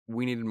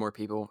we needed more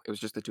people. It was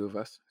just the two of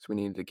us, so we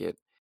needed to get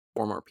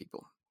 4 more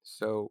people.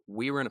 So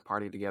we were in a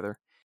party together.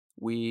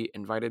 We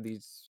invited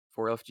these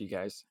 4 LFG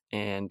guys,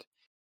 and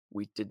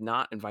we did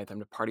not invite them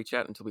to party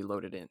chat until we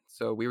loaded in.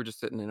 So we were just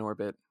sitting in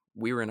orbit.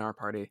 We were in our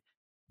party.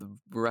 The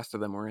rest of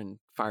them were in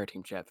fire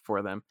team chat, the 4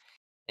 of them,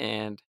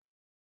 and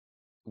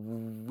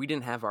we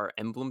didn't have our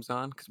emblems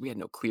on because we had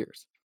no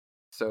clears.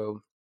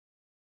 So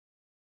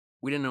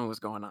we didn't know what was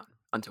going on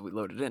until we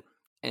loaded in.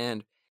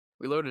 And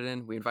we loaded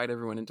in, we invite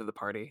everyone into the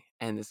party,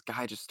 and this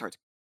guy just starts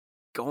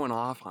going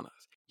off on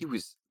us. He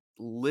was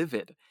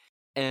livid.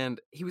 And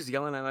he was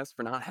yelling at us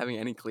for not having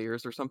any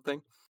clears or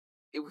something.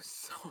 It was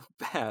so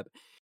bad.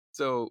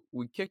 So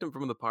we kicked him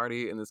from the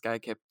party, and this guy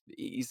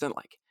he sent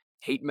like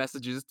hate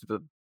messages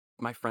to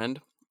my friend,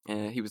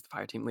 and he was the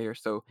fire team leader.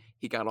 So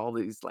he got all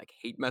these like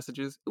hate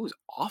messages. It was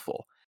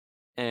awful.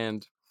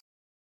 And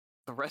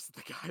the rest of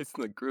the guys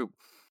in the group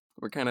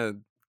were kind of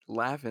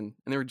laughing,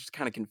 and they were just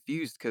kind of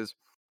confused because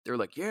they were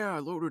like, "Yeah, I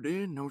loaded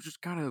in. And I was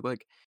just kind of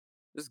like,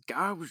 this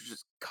guy was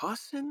just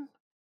cussing."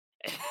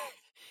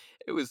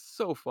 It was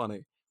so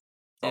funny,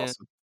 and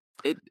Awesome.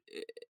 it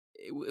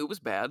was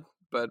bad,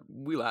 but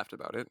we laughed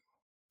about it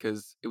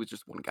because it was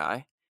just one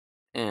guy,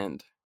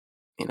 and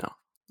you know,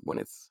 when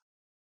it's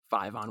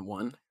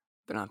 5-on-1,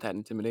 they're not that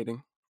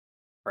intimidating.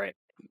 Right.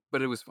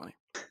 But it was funny.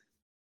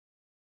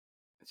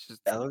 It's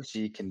just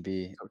LOG can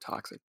be so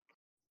toxic.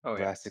 Oh, yeah.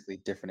 drastically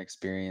different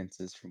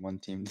experiences from one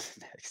team to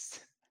the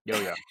next. Oh,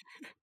 yeah.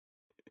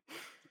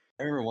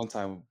 I remember one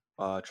time,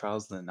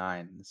 Trials in the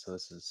Nine. So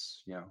this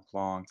is, a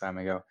long time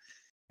ago.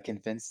 I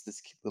convinced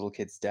this little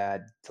kid's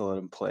dad to let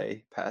him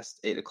play past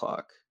 8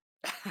 o'clock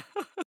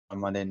on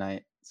Monday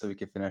night so we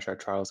could finish our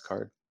Trials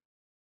card.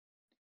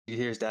 You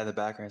hear his dad in the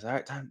background. He's like,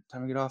 all right,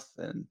 time to get off.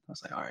 And I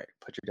was like, all right,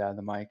 put your dad on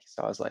the mic.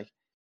 So I was like,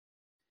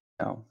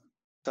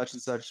 such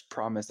and such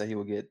promised that he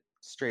will get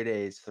straight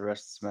A's for the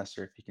rest of the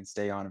semester if he can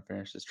stay on and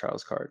finish his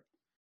Trials card.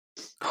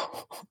 That's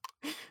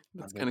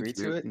I kind of agreed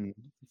to cute. it and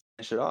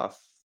finish it off.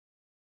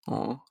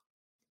 Oh,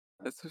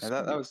 that's so And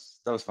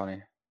sweet. that was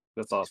funny.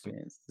 That's awesome.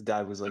 Experience. The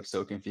dad was like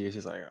so confused.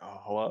 He's like,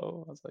 "Oh,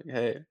 hello." I was like,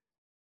 "Hey,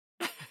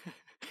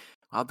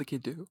 How'd the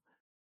kid do?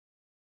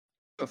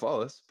 don't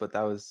follow us." But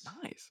that was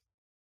Nice.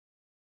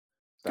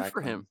 Good back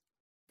for him.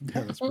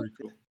 Yeah, that's pretty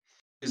cool.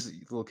 he was a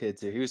little kid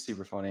too. He was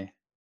super funny.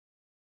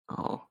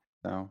 Oh,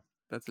 So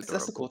that's that's the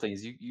adorable. cool thing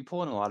is you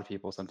pull in a lot of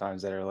people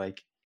sometimes that are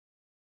like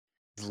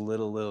these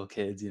little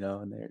kids,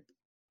 and they're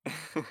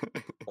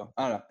well,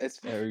 I don't know. It's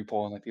you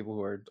pull in like people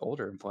who are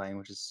older and playing,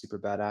 which is super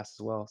badass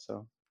as well.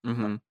 So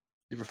Mm-hmm.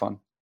 super fun.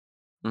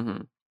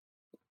 Mm-hmm.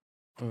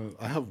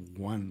 I have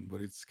one,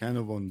 but it's kind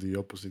of on the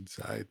opposite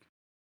side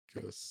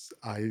because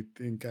I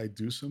think I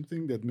do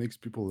something that makes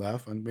people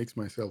laugh and makes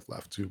myself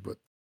laugh too. But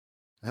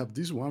I have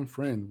this one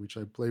friend which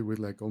I play with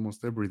like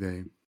almost every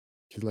day.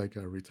 He's like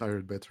a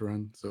retired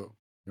veteran, so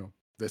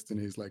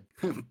Destiny is like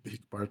a big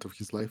part of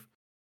his life.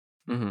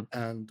 Mm-hmm.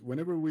 And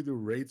whenever we do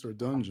raids or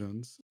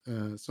dungeons,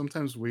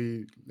 sometimes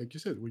we, like you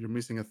said, we're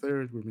missing a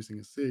third, we're missing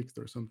a sixth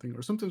or something.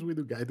 Or sometimes we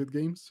do guided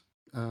games.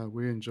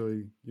 We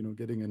enjoy,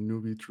 getting a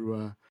newbie through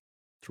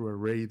a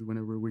raid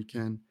whenever we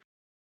can.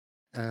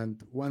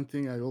 And one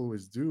thing I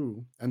always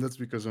do, and that's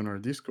because on our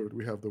Discord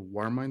we have the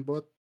Warmind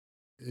bot.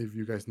 If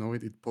you guys know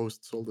it, it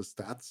posts all the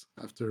stats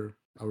after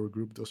our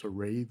group does a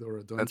raid or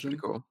a That's pretty dungeon.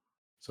 cool.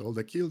 So all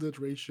the kill death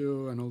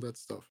ratio and all that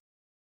stuff.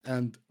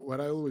 And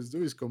what I always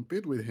do is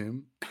compete with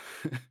him.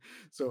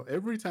 So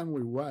every time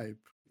we wipe,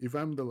 if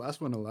I'm the last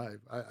one alive,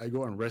 I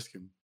go and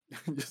rescue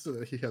him just so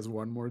that he has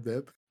one more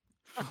death.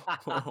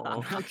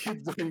 Oh. I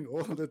keep doing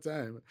all the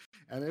time.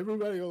 And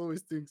everybody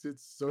always thinks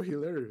it's so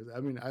hilarious. I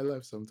mean, I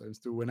laugh sometimes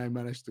too when I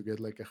manage to get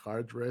like a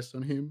hard rest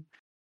on him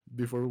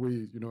before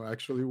we,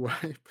 actually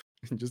wipe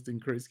and just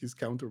increase his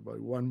counter by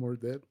one more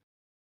death.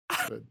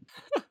 But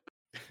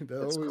that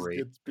That's always great.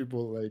 gets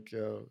people like,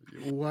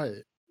 why?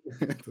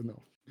 I don't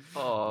know.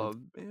 Oh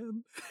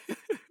man.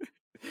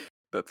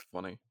 That's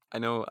funny. I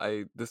know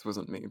this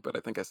wasn't me, but I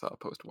think I saw a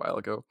post a while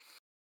ago.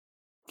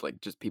 Like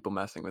just people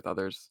messing with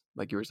others,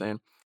 like you were saying.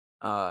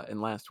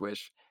 In Last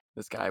Wish,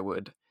 this guy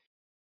would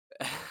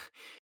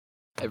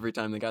every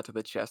time they got to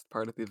the chest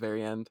part at the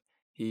very end,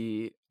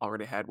 he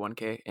already had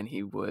 1K and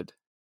he would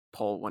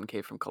pull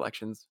 1K from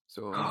collections.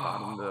 So on the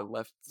bottom of the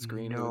left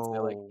screen, it would say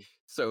like No.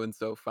 so and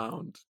so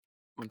found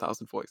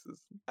 1,000 voices.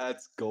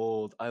 That's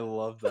gold. I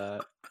love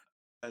that.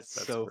 That's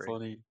That's so great.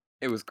 funny.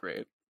 It was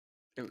great.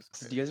 It was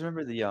So great. do you guys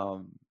remember the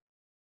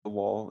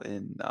wall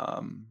in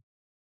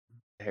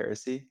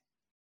Heresy?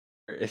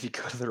 Or if you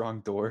go to the wrong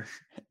door,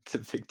 the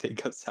big thing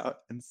goes out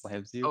and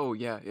slams you. Oh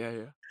yeah, yeah,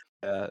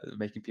 yeah.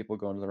 Making people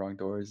go into the wrong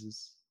doors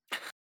is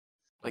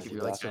Like if Oh,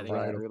 you're like that's a chatting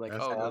rite and of you're like,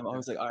 passage. oh, And go I'm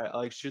always like, all right,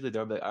 I'll like shoot the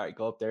door, but all right,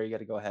 go up there. You got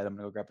to go ahead. I'm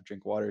gonna go grab a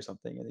drink of water or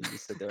something, and then you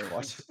just sit there and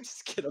watch them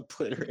just get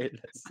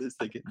obliterated as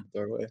they get in the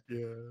doorway.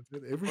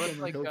 Yeah, every well, time it's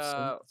I like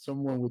help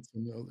someone with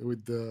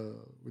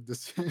the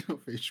scene of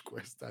each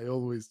quest, I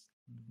always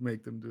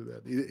make them do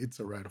that. It's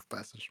a rite of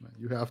passage, man.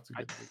 You have to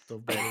I, get ripped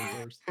off by those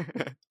doors.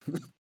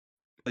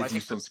 I Like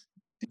think the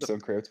Deep Stone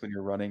Crypt when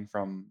you're running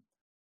from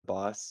the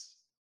boss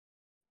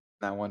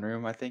in that one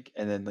room, I think,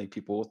 and then like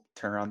people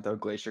turn around and throw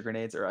glacier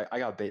grenades. Or I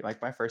got bait.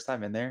 Like my first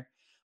time in there,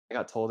 I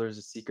got told there's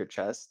a secret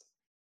chest.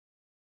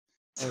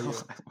 So Oh yeah, I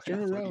went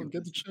turn up around, looking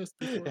get for the chest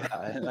before.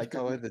 yeah, and I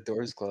go in, the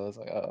doors closed.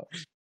 Like, oh,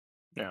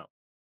 no.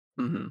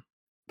 Mm-hmm.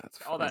 That's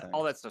All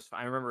funny. that stuff.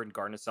 I remember in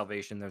Garden of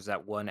Salvation, there's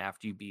that one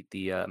after you beat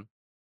the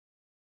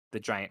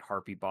giant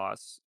harpy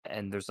boss,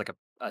 and there's like a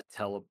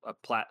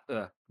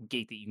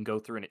gate that you can go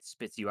through, and it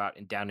spits you out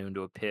and down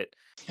into a pit.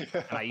 And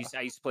I used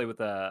to play with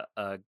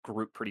a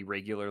group pretty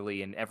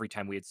regularly, and every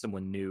time we had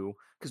someone new,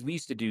 because we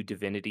used to do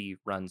divinity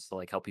runs to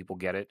like help people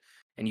get it,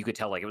 and you could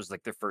tell like it was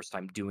like their first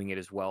time doing it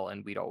as well,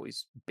 and we'd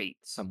always bait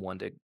someone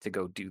to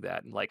go do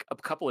that, and like a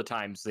couple of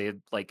times they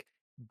had like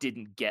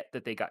didn't get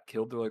that they got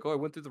killed. They're like, "Oh, I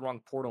went through the wrong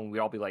portal," and we'd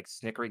all be like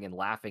snickering and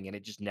laughing, and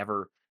it just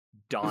never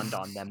dawned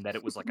on them that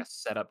it was like a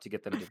setup to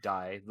get them to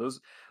die.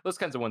 Those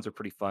kinds of ones are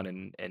pretty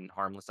fun and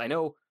harmless. I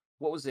know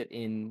what was it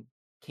in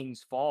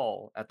King's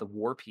Fall at the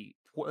War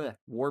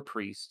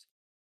Priest,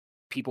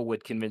 people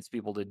would convince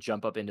people to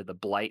jump up into the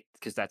Blight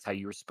because that's how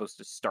you were supposed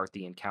to start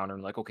the encounter.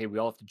 And like, okay, we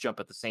all have to jump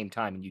at the same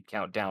time, and you'd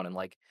count down, and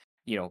like,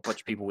 a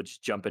bunch of people would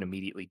just jump and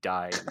immediately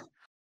die.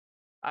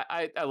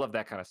 I love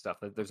that kind of stuff.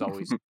 There's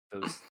always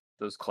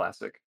those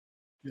classic.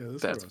 Yeah,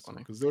 those That's are awesome funny.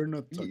 because they're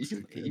not You can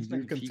toxic, and even you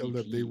like can tell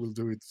that they PvP. will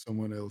do it to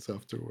someone else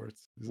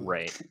afterwards.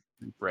 Right.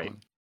 It's Right.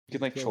 fun. You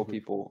can like So troll good.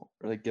 people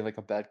or like give like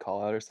a bad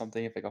call out or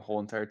something if like a whole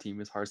entire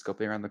team is hard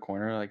scoping around the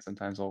corner. Like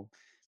sometimes I'll,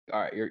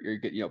 all right, you're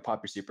good.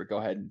 Pop your super. Go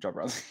ahead and jump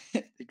around.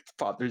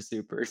 Pop their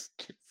super.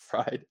 Get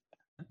fried.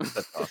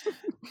 That's awesome.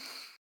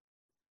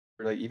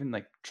 Or like even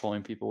like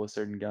trolling people with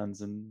certain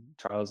guns and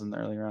trials in the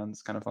early rounds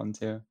is kind of fun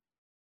too.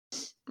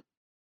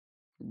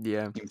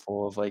 Yeah. Team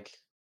full of like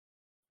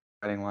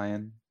fighting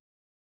lion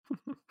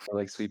or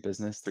like sweet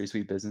business, 3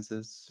 sweet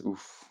businesses.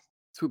 Oof.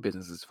 Sweet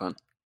business is fun.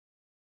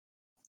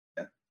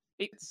 Yeah.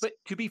 But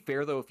to be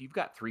fair though, if you've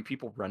got 3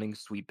 people running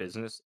Sweet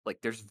Business,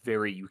 like there's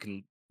very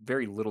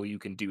little you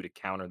can do to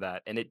counter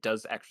that, and it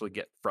does actually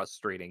get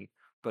frustrating,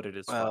 but it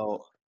is fun.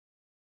 Well,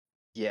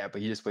 yeah,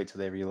 but you just wait till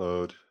they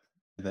reload,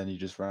 and then you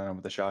just run on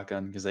with a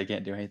shotgun because they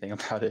can't do anything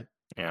about it.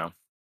 Yeah.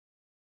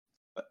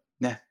 But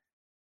nah,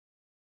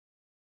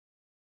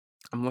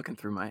 I'm looking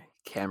through my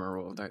camera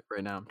roll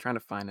right now. I'm trying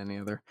to find any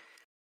other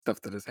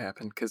stuff that has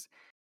happened because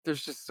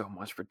there's just so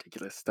much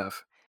ridiculous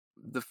stuff.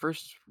 The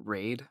first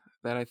raid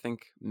that I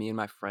think me and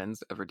my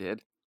friends ever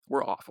did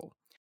were awful.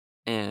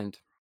 And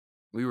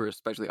we were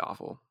especially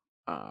awful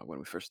when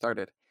we first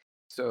started.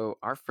 So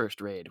our first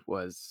raid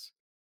was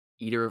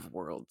Eater of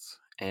Worlds.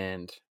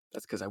 And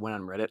that's because I went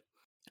on Reddit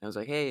and I was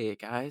like, hey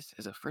guys,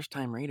 as a first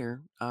time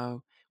raider,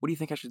 what do you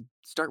think I should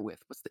start with?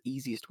 What's the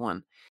easiest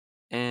one?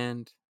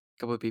 And a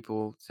couple of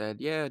people said,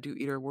 yeah, do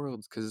Eater of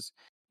Worlds because,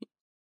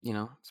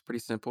 it's pretty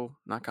simple,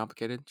 not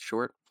complicated,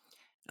 short.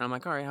 And I'm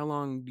like, all right, how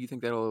long do you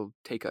think that'll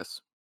take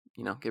us?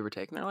 Give or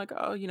take. And they're like,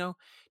 oh,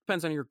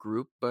 depends on your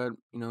group, but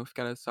if you've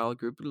got a solid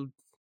group, it'll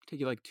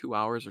take you like 2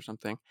 hours or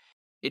something.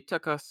 It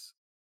took us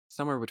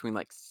somewhere between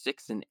like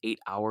 6 and 8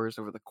 hours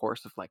over the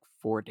course of like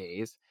 4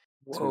 days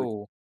to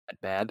Whoa.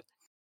 that bad.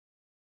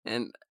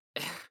 And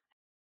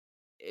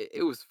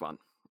it was fun.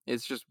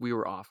 It's just we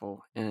were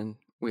awful and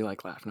we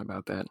like laughing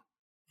about that.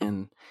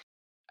 And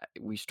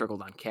we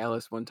struggled on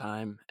Callus one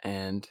time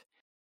and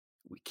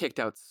we kicked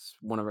out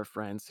one of our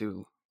friends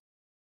who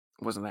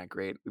wasn't that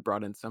great. We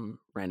brought in some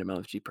random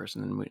LFG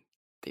person and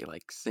they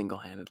like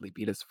single-handedly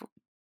beat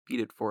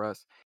it for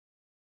us.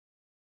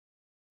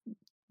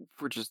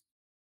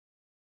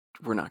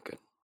 We're not good.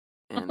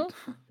 And it's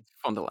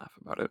fun to laugh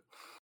about it.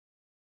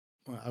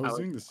 Well, I was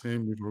like- doing the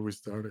same before we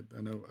started,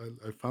 and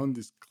I found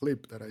this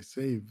clip that I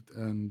saved,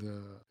 and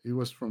it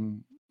was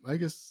from, I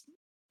guess,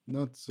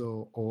 not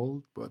so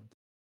old, but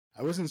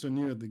I wasn't so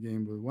new at the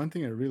game. But one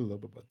thing I really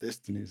love about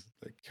Destiny is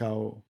like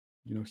how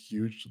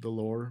huge the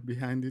lore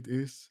behind it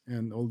is,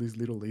 and all these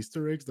little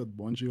Easter eggs that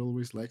Bungie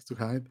always likes to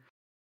hide.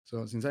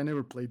 So since I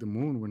never played the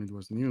Moon when it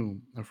was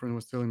new, a friend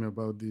was telling me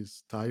about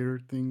this tire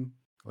thing,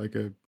 like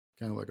a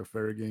kind of like a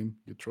fairy game.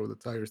 You throw the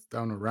tires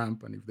down a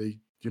ramp, and if they,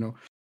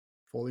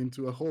 fall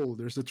into a hole,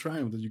 there's a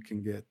triumph that you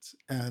can get.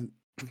 And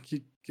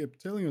he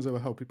kept telling us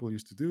about how people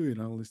used to do it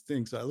and all these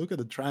things. So I look at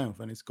the triumph,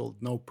 and it's called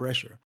No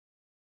Pressure.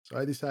 So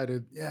I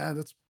decided, yeah,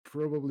 that's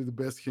probably the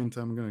best hint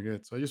I'm gonna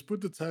get. So I just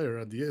put the tire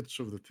at the edge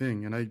of the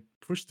thing, and I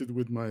pushed it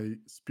with my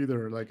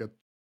speeder like at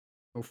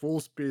full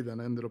speed,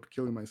 and ended up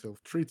killing myself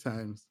 3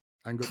 times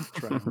and got the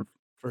triumph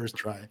first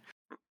try.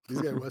 This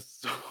guy was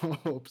so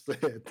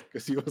upset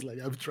because he was like,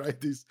 I've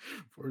tried this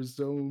for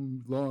so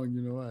long,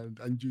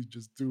 and you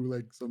just do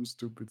like some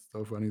stupid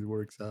stuff and it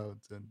works out.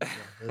 And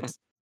yeah, that's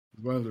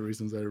one of the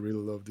reasons I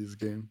really love this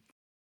game.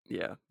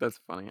 Yeah,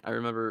 that's funny. I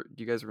remember,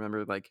 do you guys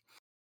remember like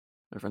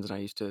my friends and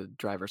I used to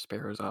drive our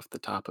sparrows off the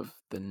top of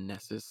the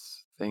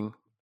Nessus thing?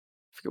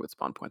 I forget what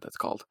spawn point that's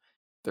called.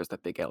 There's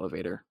that big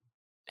elevator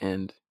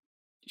and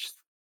you just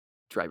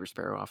drive your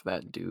sparrow off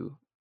that and do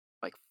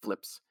like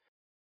flips.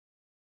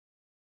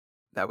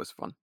 That was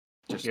fun.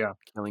 Just Yeah.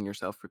 killing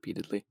yourself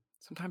repeatedly.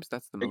 Sometimes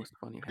that's the Are most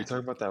fun you you have.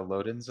 talking about that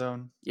load-in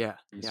zone? Yeah,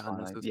 You yeah, spawn,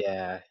 on like,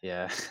 Nessus.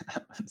 yeah.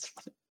 That's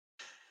funny.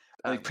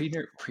 Like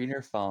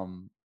pre-nerf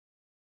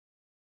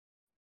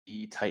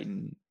the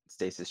Titan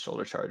stasis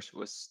shoulder charge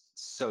was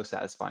so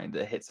satisfying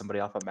to hit somebody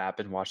off a map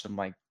and watch them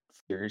like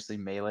furiously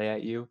melee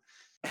at you.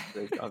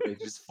 They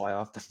just fly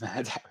off the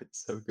map. That was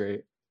so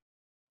great.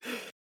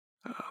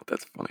 Oh,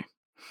 that's funny.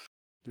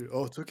 Dude,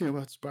 oh, talking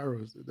about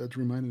sparrows, that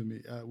reminded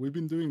me. We've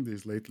been doing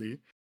this lately.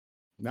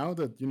 Now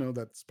that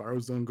that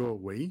sparrows don't go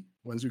away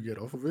once you get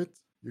off of it,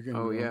 you can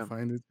Oh, yeah.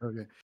 find it.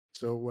 Okay.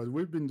 So what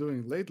we've been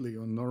doing lately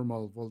on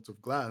normal Vault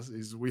of Glass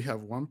is we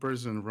have one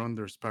person run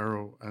their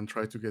sparrow and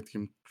try to get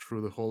him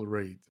through the whole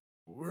raid.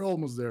 We're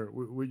almost there.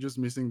 We're just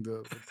missing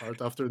the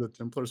part after the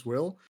Templar's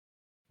Well.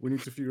 We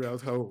need to figure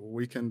out how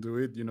we can do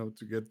it,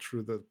 to get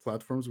through the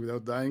platforms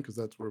without dying, because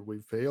that's where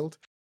we failed.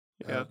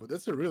 Yeah. But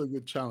that's a really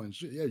good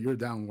challenge. Yeah, you're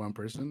down one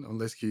person,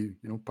 unless he,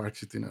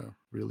 parks it in a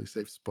really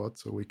safe spot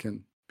so we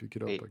can pick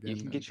it up Wait, you again.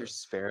 can And get your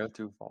Sparrow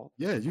through Vault?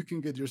 yeah, you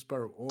can get your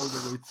Sparrow all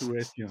the way through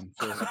Etion.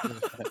 So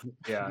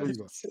Yeah, there you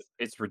go.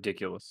 it's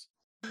ridiculous.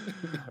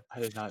 I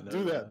did not know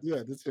Do that.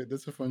 that. Yeah,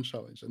 that's a fun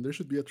challenge, and there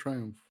should be a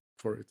triumph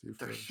for it if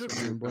There should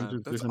somebody be. in bunch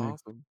is That's listening.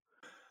 awesome.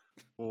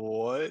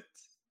 What?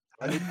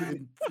 And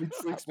it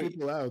freaks Wait,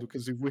 people out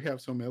because if we have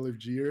some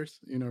LFGers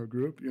in our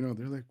group,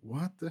 they're like,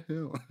 "What the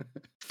hell?"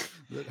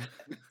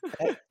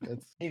 I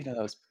That's didn't even know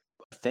that was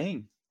a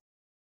thing.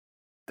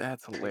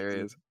 That's Dude,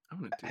 hilarious. I'm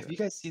gonna do have that. you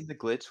guys seen the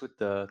glitch with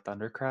the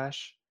Thunder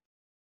Crash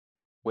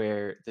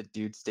where the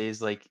dude stays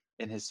like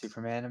in his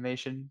Superman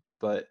animation,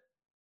 but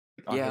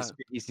on his Yeah,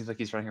 screen he seems like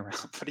he's running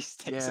around, but he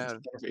stays in yeah.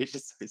 the animation,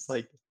 so he's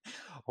like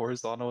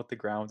horizontal with the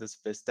ground with his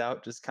fist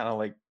out, just kind of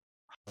like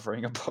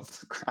hovering above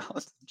the ground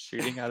and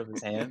shooting out of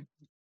his hand.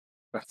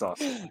 That's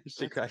awesome.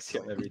 Shit cracks you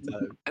up every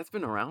time. That's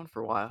been around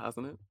for a while,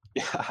 hasn't it?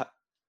 Yeah,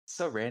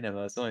 so random.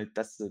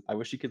 I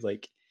wish you could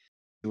like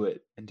do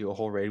it and do a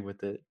whole raid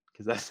with it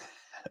because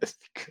that'd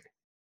be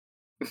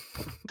great.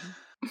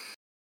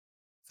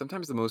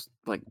 Sometimes the most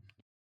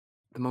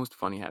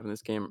fun you have in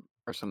this game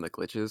are some of the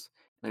glitches,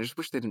 and I just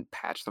wish they didn't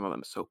patch some of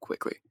them so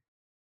quickly.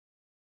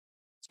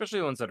 Especially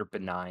the ones that are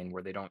benign,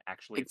 where they don't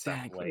actually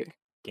affect Exactly.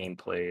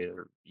 gameplay,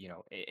 or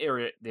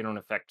or they don't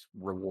affect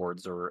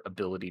rewards or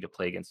ability to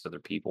play against other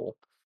people.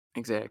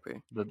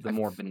 Exactly. The I,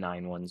 more f-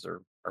 benign ones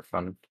are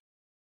fun.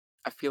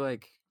 I feel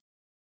like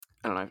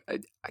I don't know.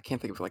 I can't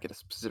think of like a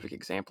specific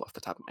example off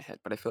the top of my head,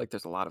 but I feel like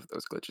there's a lot of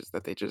those glitches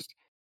that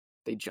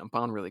they jump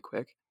on really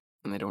quick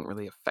and they don't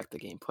really affect the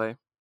gameplay. And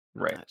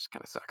Right. that just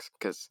kind of sucks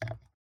because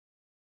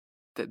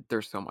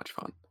they're so much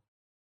fun.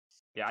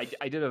 Yeah,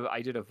 I did a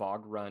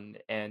VOG run,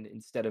 and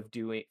instead of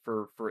doing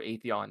for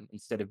Atheon,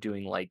 instead of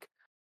doing like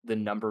the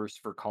numbers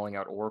for calling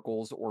out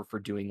oracles or for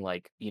doing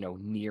like,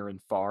 near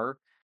and far,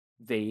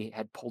 they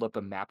had pulled up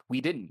a map.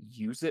 We didn't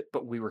use it,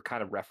 but we were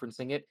kind of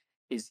referencing it.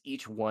 Is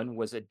each one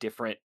was a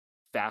different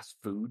fast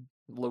food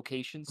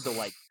location. So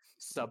like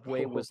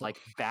Subway was like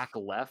back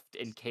left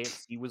and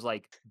KFC was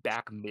like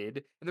back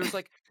mid. And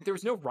there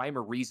was no rhyme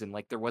or reason.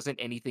 Like there wasn't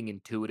anything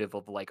intuitive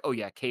of like, oh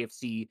yeah,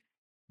 KFC,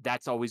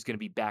 that's always going to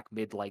be back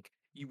mid. Like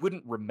you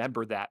wouldn't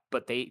remember that,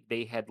 but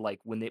they had like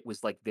when it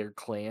was like their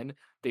clan,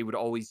 they would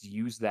always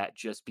use that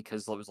just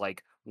because it was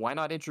like, why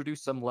not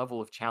introduce some level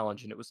of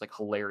challenge? And it was like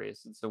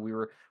hilarious. And so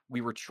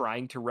we were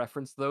trying to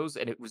reference those,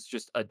 and it was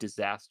just a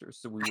disaster.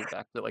 So we were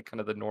back to like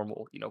kind of the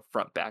normal,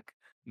 front, back,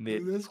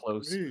 mid, that's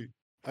close. great.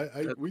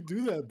 That- We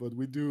do that, but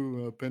we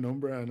do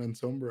Penumbra and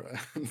Ensombra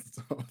and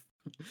stuff.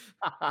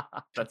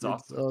 That's It's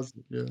awesome.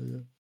 awesome. Yeah.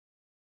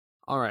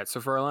 All right,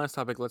 so for our last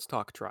topic, let's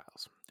talk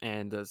trials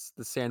and the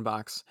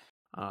sandbox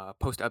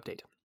post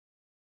update.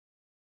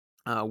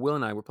 Will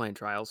and I were playing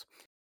trials,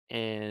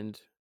 and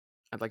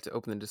I'd like to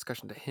open the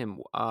discussion to him.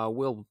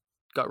 Will,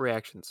 gut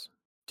reactions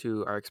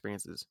to our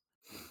experiences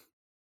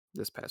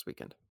this past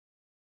weekend?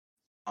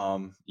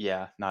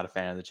 Yeah, not a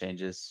fan of the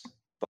changes,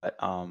 but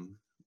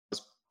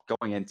was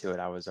going into it,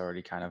 I was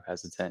already kind of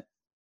hesitant.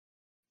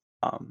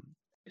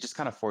 It just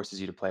kind of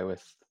forces you to play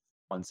with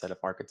one set of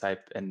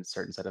archetype and a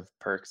certain set of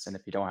perks, and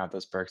if you don't have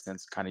those perks, then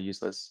it's kind of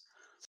useless.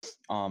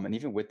 And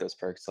even with those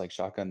perks, like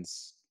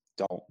shotguns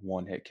don't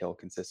one hit kill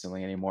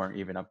consistently anymore,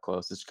 even up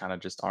close. It's kind of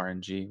just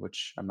RNG,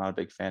 which I'm not a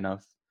big fan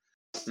of.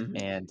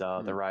 And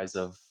the rise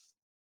of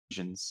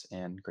fusions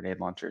and grenade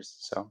launchers.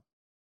 So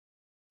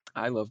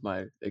I love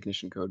my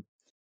ignition code.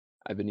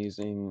 I've been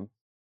using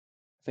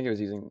I think I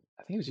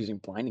was using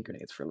blinding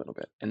grenades for a little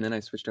bit. And then I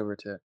switched over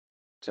to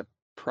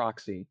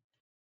proxy,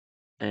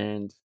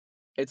 and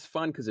it's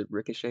fun because it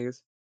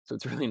ricochets. So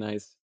it's really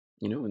nice,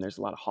 when there's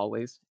a lot of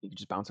hallways, you can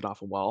just bounce it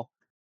off a wall.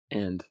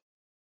 And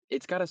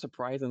it's got a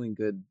surprisingly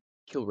good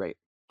kill rate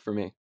for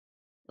me.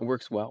 It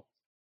works well.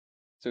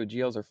 So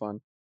GLs are fun.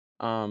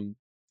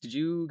 Did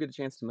you get a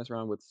chance to mess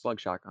around with slug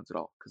shotguns at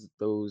all? Because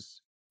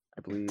those,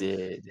 I believe,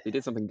 did they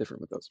did something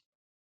different with those.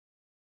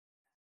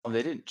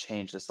 they didn't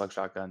change the slug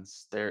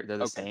shotguns. They're the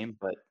Okay. same,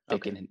 but they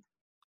Okay. can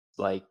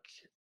like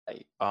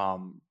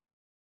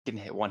can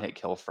hit one hit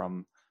kill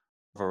from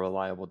a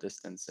reliable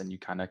distance, and you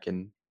kind of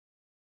can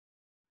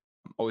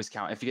always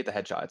count. If you get the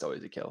headshot, it's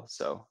always a kill.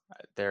 So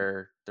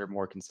they're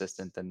more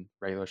consistent than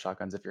regular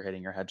shotguns if you're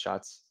hitting your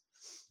headshots.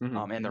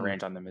 And the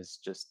range on them is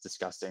just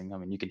disgusting. I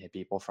mean, you can hit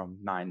people from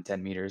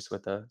 9-10 meters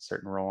with a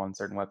certain roll on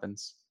certain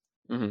weapons.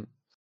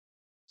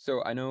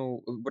 So I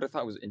know what I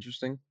thought was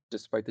interesting,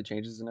 despite the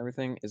changes and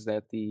everything, is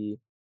that the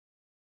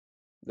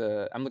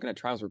I'm looking at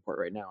Trials report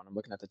right now, and I'm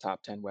looking at the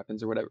top 10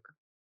 weapons or whatever.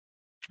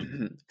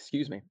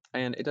 Excuse me.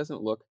 And it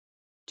doesn't look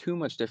too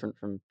much different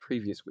from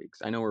previous weeks.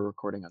 I know we're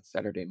recording on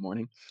Saturday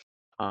morning,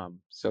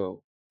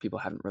 so people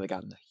haven't really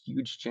gotten a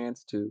huge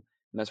chance to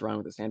mess around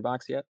with the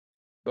sandbox yet.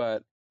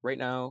 But right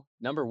now,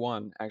 number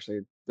one,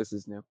 actually, this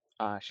is new.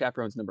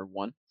 Chaperone's number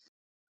one.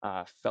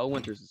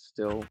 Fellwinter's is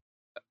still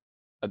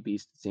a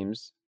beast, it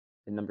seems.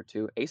 And number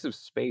two, Ace of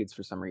Spades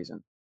for some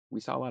reason. We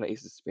saw a lot of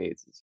Ace of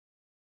Spades.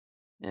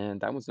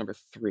 And that one's number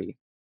three.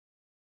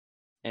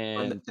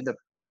 And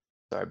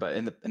Sorry, but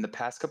in the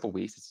past couple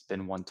weeks, it's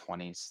been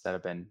 120s that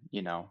have been,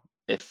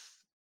 if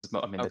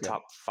I mean, the Okay.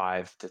 top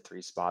 5 to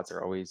 3 spots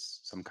are always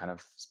some kind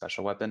of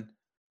special weapon.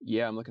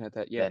 Yeah, I'm looking at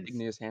that. Yeah, Then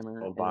Igneous Hammer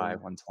followed by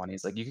and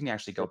 120s. Like you can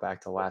actually go Yep.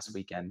 back to last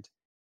weekend.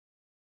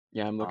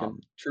 Yeah, I'm looking. Um,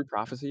 True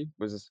Prophecy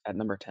was at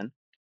number 10.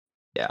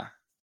 yeah,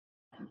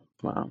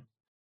 Wow.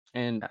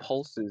 And yeah.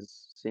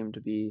 pulses seem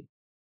to be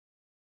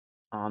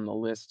on the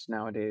list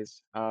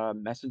nowadays.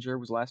 Messenger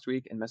was last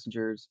week, and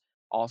Messenger's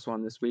also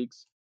on this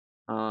week's.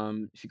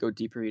 If you go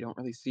deeper, you don't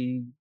really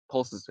see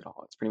pulses at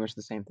all. It's pretty much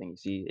the same thing. You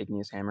see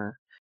Igneous Hammer.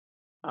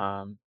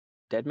 Um,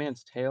 Dead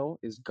Man's Tale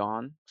is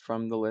gone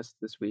from the list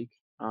this week.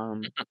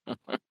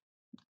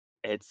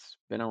 It's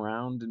been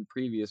around in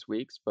previous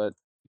weeks, but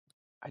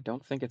I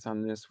don't think it's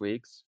on this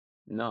week's.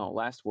 No,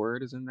 Last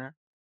Word is in there.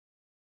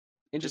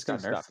 Just Interesting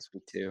got nerfed stuff. this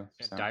week too.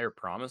 Yeah, So Dire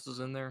Promise is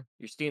in there.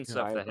 You're seeing Yeah,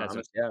 stuff Dire that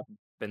hasn't Promise, yeah.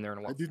 been there in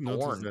a I while. did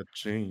notice Thorn. that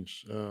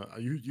change.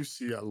 You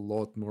see a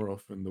lot more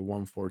often the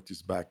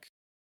 140s back,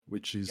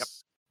 which Yep.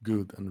 is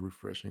good and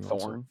refreshing.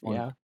 Also Thorn, fun.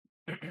 yeah.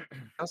 I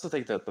also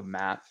think that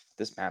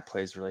this map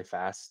plays really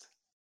fast.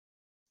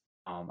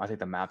 I think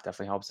the map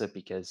definitely helps it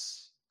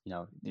because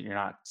you're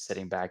not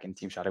sitting back in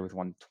Team Shadow with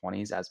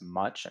 120s as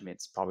much. I mean,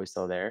 it's probably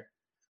still there.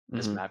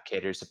 This Mhm. map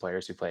caters to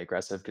players who play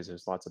aggressive because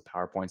there's lots of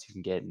power points you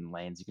can get and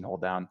lanes you can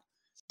hold down.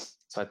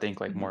 So I think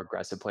like Mhm. more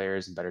aggressive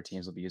players and better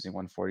teams will be using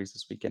 140s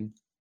this weekend.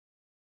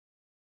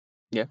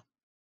 Yeah.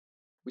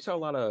 We saw a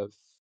lot of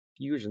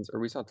fusions, or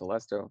we saw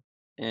Telesto,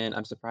 and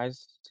I'm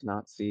surprised to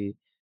not see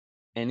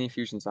any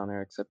fusions on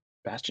there except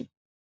Bastion.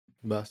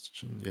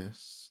 Bastion,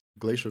 yes.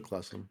 Glacial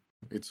Classroom.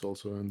 It's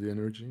also on the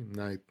energy.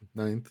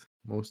 Ninth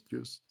most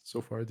used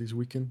so far this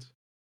weekend.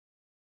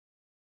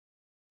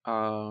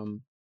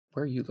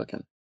 Where are you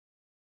looking?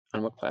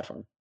 On what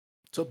platform?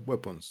 Top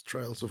weapons,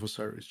 Trials of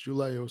Osiris,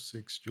 July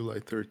 06, July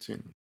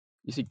 13.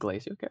 You see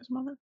Glaciocasm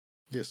on there?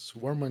 Yes,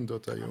 I'm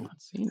Warmind.io.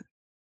 not seeing it.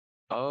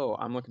 Oh,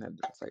 I'm looking at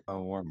the site.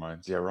 Oh, War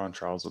Minds. Yeah, we're on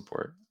Charles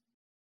Report.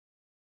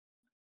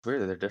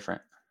 Weird that they're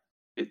different.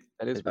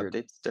 That is It weird.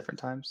 updates different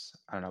times.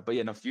 I don't know. But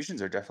yeah, no,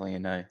 fusions are definitely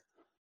in a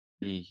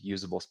pretty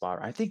usable spot.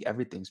 I think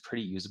everything's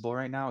pretty usable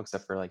right now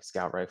except for like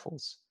scout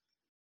rifles.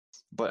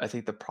 But I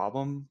think the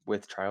problem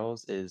with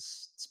trials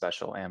is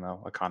special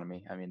ammo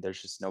economy. I mean,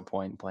 there's just no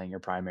point in playing your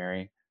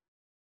primary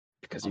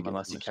Because you get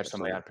unless too you much catch special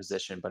somebody out ammo. of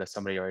position. But if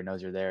somebody already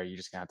knows you're there, you're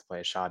just gonna have to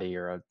play a shoddy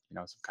or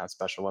some kind of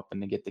special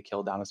weapon to get the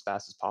kill down as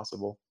fast as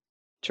possible.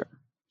 Sure.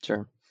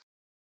 Sure.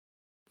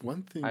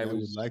 One thing I I would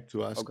was like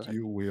to oh, ask go ahead.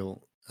 you,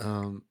 Will,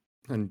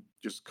 and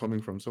just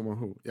coming from someone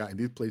who, yeah, I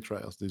did play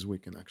trials this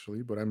weekend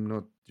actually, but I'm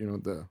not,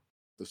 the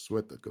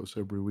sweat that goes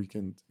every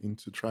weekend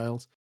into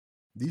trials.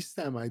 This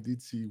time I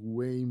did see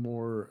way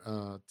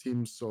more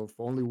teams of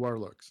only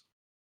warlocks,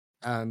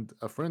 and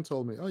a friend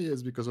told me, "Oh yeah,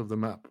 it's because of the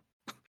map,"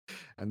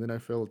 and then I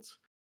felt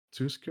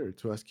too scared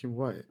to ask him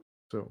why.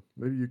 So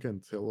maybe you can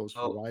tell us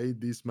Oh, why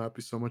this map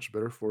is so much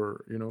better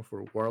for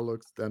for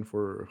warlocks than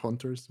for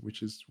hunters,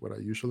 which is what I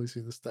usually see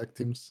the stack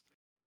teams.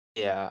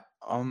 Yeah.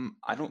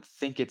 I don't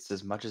think it's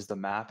as much as the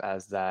map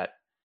as that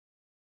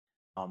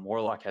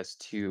Warlock has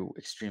two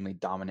extremely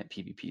dominant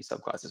PvP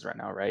subclasses right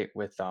now, right?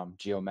 With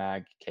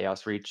Geomag,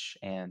 Chaos Reach,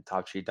 and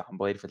Top Tree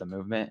Dawnblade for the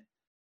movement.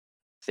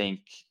 I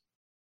think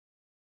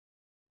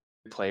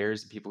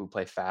players, people who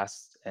play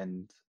fast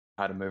and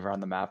how to move around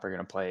the map are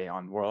going to play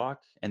on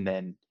Warlock, and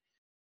then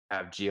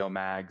have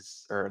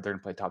Geomags, or they're going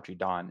to play Top Tree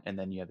Dawn, and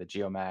then you have the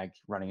Geomag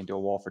running into a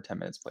wall for 10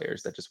 minutes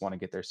players that just want to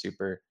get their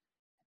super,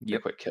 get a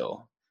yep. quick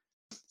kill.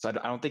 So I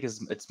don't think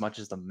it's much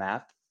as the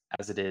map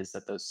as it is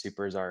that those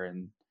supers are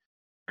in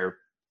their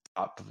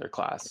top of their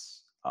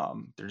class.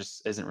 There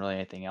just isn't really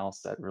anything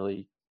else that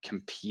really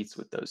competes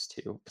with those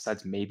two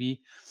besides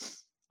maybe.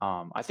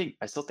 I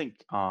still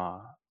think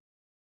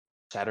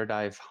Shadow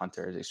Dive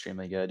Hunter is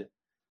extremely good.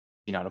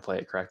 You know how to play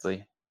it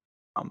correctly.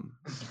 Um,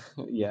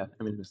 Yeah,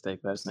 I made a mistake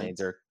last those night.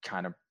 nades are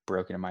kind of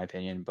broken in my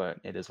opinion, but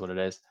it is what it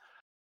is.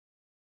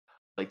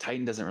 Like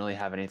Titan doesn't really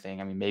have anything.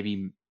 I mean,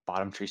 maybe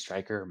bottom tree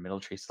striker or middle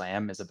tree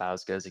slam is about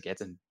as good as it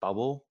gets in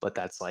bubble, but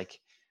that's like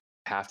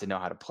have to know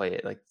how to play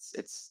it. Like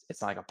it's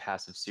not like a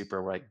passive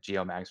super where like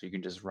Geomax where you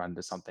can just run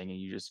to something and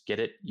you just get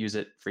it, use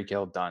it, free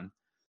kill, done.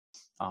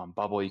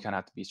 Bubble, you kind of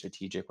have to be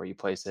strategic where you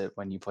place it,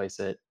 when you place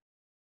it,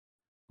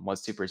 what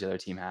supers the other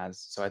team has.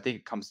 So I think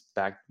it comes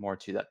back more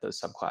to that those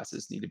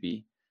subclasses need to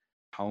be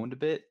toned a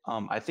bit.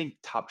 I think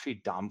Top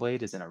Tree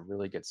Dawnblade is in a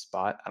really good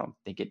spot. I don't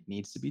think it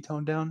needs to be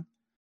toned down.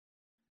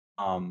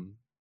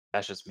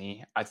 That's just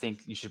me. I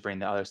think you should bring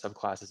the other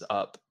subclasses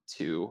up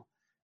to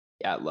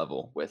at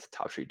level with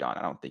Top Tree Dawn.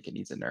 I don't think it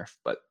needs a nerf,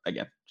 but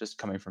again, just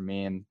coming from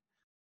me, and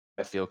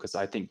I feel because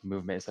I think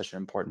movement is such an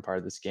important part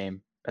of this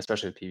game,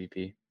 especially with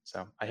PvP.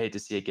 So I hate to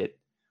see it get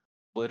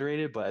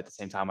obliterated, but at the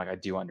same time, like I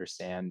do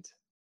understand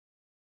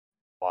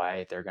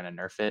why they're gonna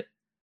nerf it.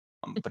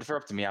 But if it were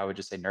up to me, I would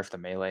just say nerf the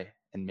melee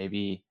and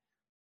maybe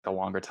a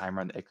longer timer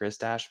on the Icarus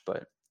dash.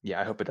 But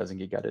yeah, I hope it doesn't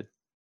get gutted.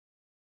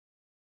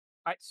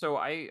 I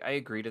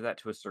agree to that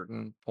to a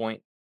certain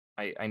point.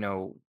 I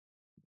know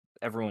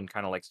everyone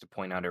kind of likes to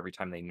point out every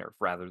time they nerf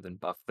rather than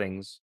buff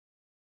things.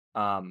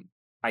 Um,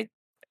 I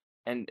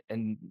and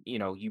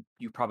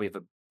you probably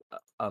have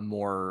a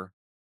more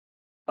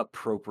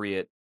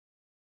appropriate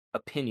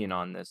opinion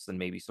on this than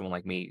maybe someone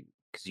like me,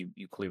 because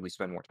you clearly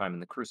spend more time in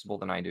the Crucible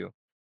than I do.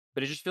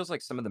 But it just feels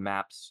like some of the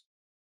maps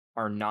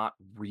are not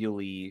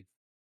really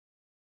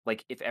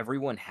like if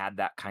everyone had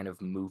that kind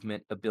of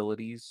movement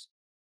abilities,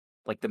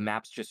 like the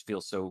maps just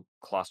feel so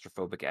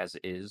claustrophobic as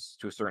is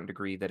to a certain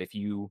degree that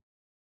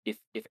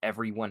if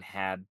everyone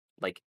had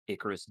like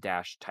Icarus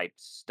Dash type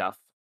stuff,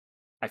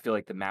 I feel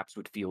like the maps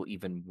would feel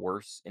even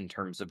worse in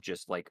terms of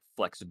just like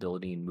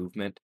flexibility and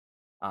movement.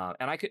 And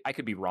I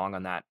could be wrong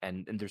on that,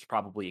 and there's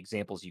probably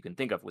examples you can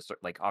think of with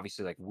like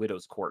obviously like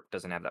Widow's Court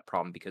doesn't have that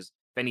problem because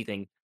if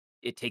anything,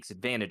 it takes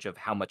advantage of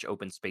how much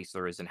open space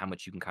there is and how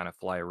much you can kind of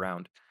fly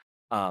around.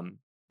 Um,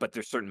 but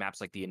there's certain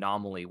maps like the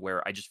Anomaly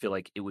where I just feel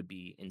like it would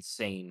be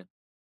insane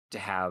to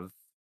have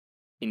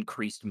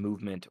increased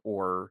movement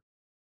or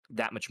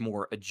that much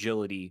more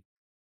agility,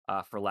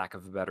 for lack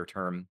of a better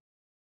term,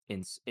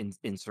 in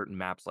certain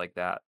maps like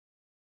that.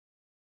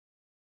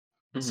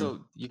 Mhm.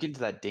 So you get into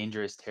that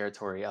dangerous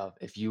territory of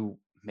if you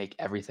make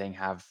everything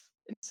have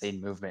insane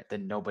movement,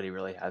 then nobody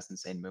really has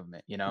insane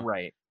movement, you know?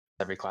 Right.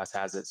 Every class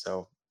has it,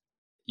 so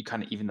you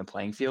kind of even the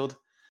playing field.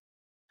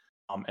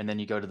 And then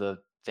you go to the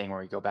thing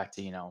where you go back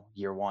to,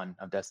 year one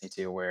of Destiny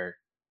 2 where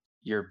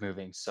you're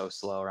moving so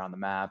slow around the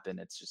map and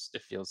it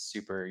feels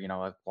super,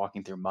 like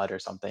walking through mud or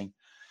something.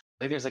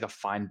 I think there's like a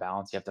fine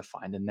balance you have to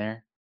find in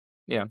there.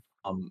 Yeah.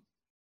 Um,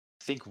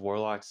 I think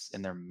warlocks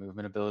and their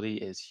movement ability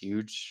is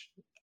huge.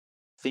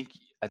 I think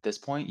at this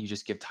point you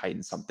just give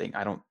Titans something.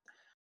 I don't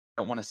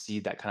want to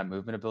see that kind of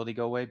movement ability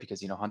go away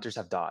because hunters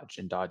have dodge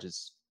and dodge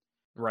is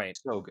Right.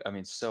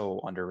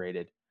 so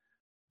underrated.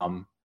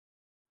 Um,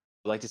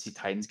 I'd like to see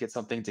Titans get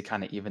something to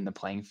kind of even the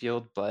playing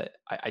field, but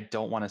I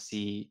don't want to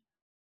see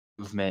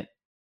movement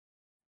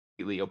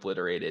completely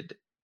obliterated.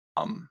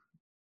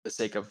 The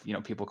sake of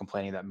people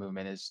complaining that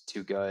movement is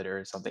too good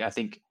or something. I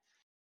think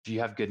if you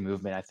have good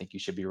movement, I think you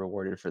should be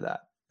rewarded for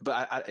that.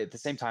 But at the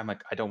same time,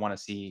 like I don't want to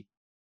see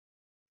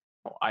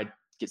I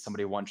get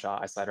somebody one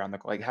shot, I slide around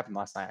like it happened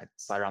last night. I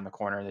slide around the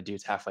corner and the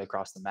dude's halfway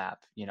across the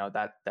map.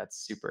 That's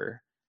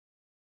super.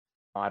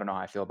 I don't know how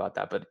I feel about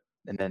that, but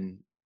and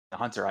then the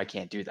hunter, I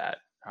can't do that.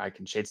 I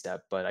can shade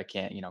step, but I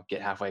can't,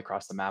 get halfway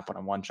across the map when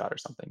I'm one shot or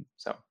something.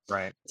 So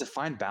Right. it's a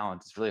fine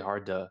balance. It's really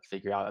hard to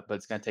figure out, but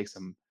it's going to take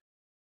some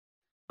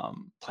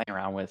playing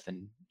around with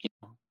and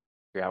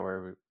figure out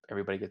where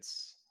everybody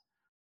gets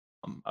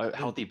a And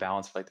healthy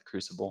balance for like the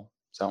Crucible.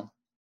 So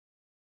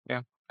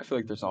Yeah. I feel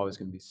like there's always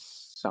going to be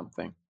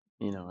something.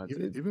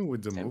 even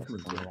with the Same with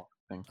movement, the though, wall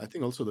thing. I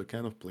think also the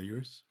kind of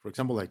players, for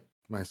example, like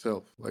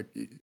myself, like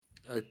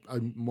I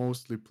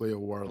mostly play a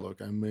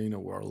warlock. I main a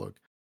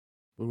warlock.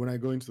 But when I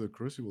go into the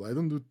Crucible, I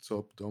don't do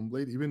top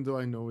Dawnblade, even though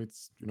I know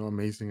it's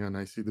amazing and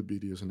I see the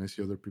videos and I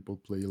see other people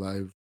play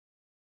live.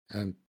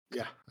 And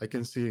yeah, I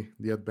can see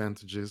the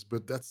advantages,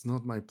 but that's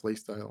not my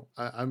playstyle.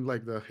 I'm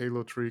like the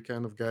Halo 3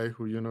 kind of guy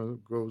who,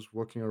 goes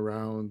walking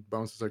around,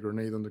 bounces a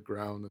grenade on the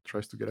ground, and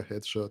tries to get a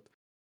headshot.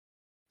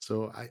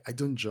 So I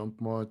don't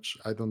jump much.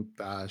 I don't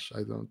dash.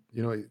 I don't,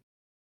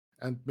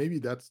 and maybe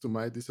that's to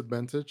my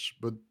disadvantage,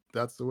 but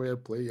that's the way I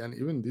play. And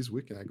even this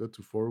weekend, I got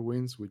to 4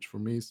 wins, which for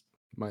me is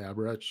my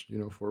average,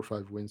 4 or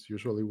 5 wins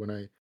usually when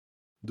I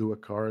do a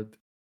card.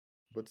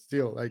 But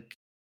still, like,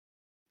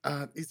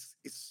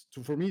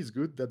 for me, it's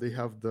good that they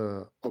have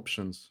the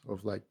options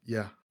of like,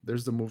 yeah,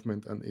 there's the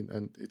movement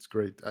and it's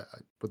great.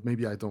 But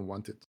maybe I don't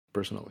want it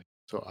personally.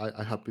 So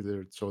I happy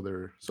there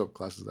are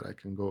subclasses that I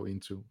can go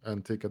into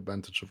and take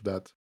advantage of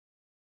that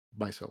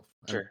myself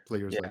and sure,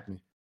 players yeah. like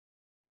me.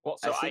 Well,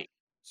 I so think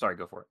sorry,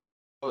 go for it.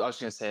 I was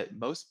gonna say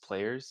most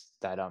players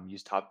that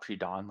use top pre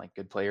dawn, like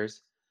good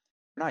players,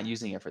 they're not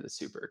using it for the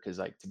super because,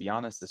 like, to be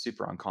honest, the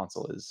super on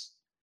console is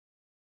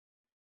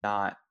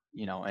not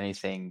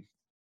anything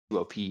too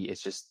OP.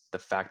 It's just the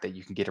fact that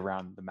you can get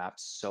around the map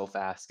so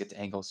fast, get to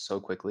angles so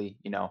quickly.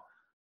 I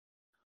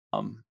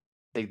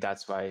think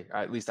that's why,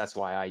 at least that's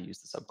why I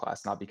use the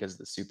subclass, not because of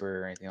the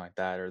super or anything like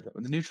that. Or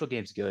the neutral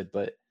game's good,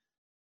 but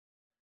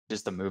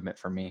just the movement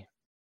for me.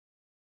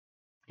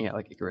 Yeah,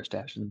 like Icarus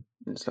Dash and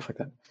stuff like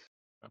that.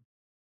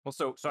 Well,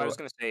 so I So was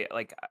gonna say,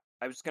 like,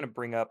 I was gonna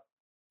bring up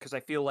because I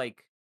feel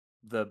like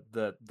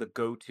the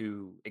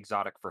go-to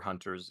exotic for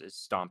hunters is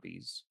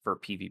Stompies for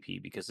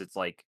PvP because it's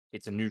like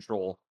it's a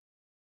neutral,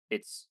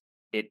 it's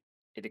it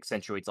it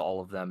accentuates all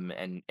of them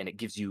and it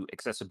gives you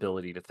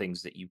accessibility to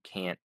things that you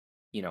can't,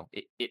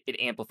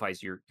 it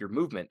amplifies your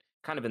movement,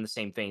 kind of in the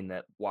same vein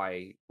that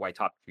why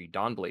Top Tree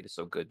Dawnblade is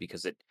so good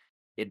because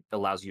it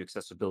allows you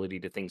accessibility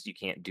to things you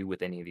can't do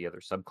with any of the other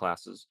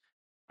subclasses.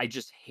 I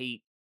just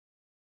hate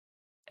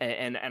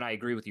and I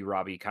agree with you,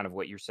 Robbie, kind of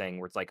what you're saying,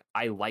 where it's like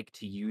I like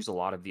to use a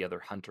lot of the other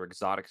hunter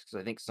exotics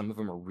because I think some of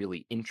them are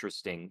really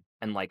interesting.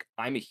 And like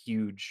I'm a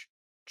huge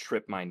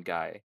trip mine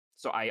guy.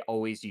 So I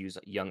always use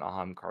young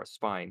Ahamkar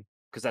Spine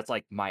because that's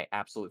like my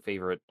absolute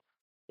favorite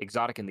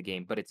exotic in the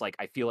game. But it's like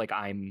I feel like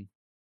I'm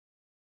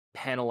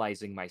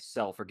penalizing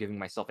myself or giving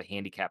myself a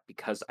handicap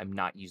because I'm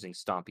not using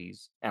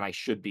Stompies and I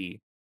should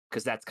be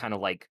because that's kind of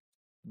like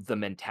the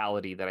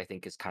mentality that I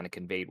think is kind of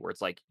conveyed where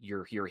it's like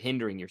you're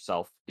hindering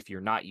yourself if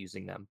you're not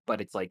using them, but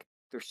it's like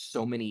there's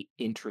so many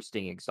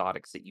interesting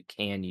exotics that you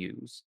can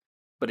use,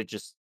 but it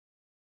just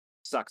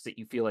sucks that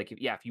you feel like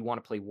if you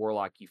want to play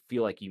Warlock, you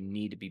feel like you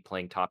need to be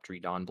playing Top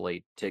Tree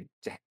Dawnblade to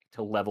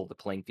level the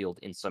playing field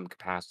in some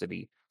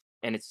capacity.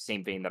 And it's the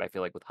same vein that I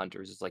feel like with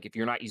Hunters. It's like if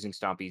you're not using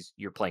Stompies,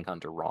 you're playing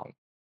Hunter wrong.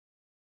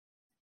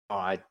 Oh,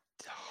 I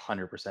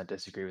 100%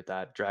 disagree with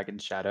that. Dragon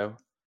Shadow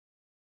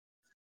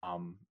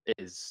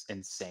is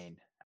insane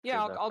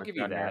Yeah, after I'll, the I'll quick give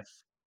you draw that. nerf.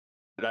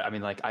 But I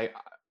mean, like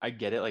I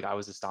get it. Like I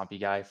was a Stompy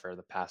guy for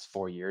the past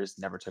 4 years,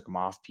 never took him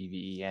off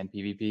PVE and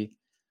PvP.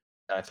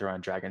 And I threw on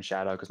Dragon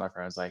Shadow because my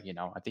friend was like,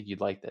 I think you'd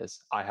like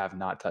this. I have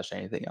not touched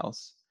anything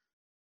else.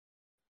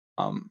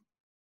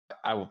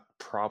 I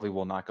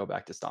will not go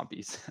back to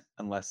Stompies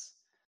unless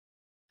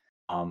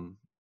more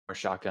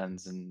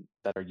shotguns and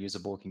that are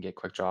usable can get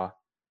quick draw.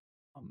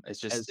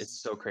 It's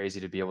As so crazy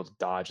to be able to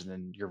dodge and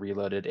then you're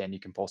reloaded and you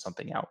can pull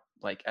something out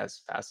like as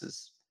fast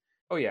as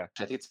Oh yeah.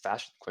 I think it's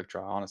faster than quick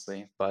draw,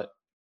 honestly. But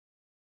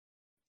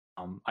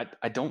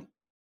I don't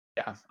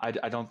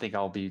I don't think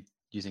I'll be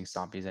using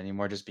Stompies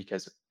anymore just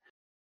because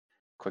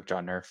quick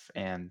draw nerf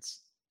and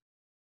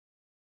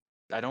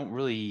I don't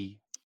really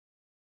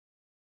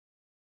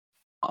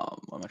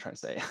what am I trying to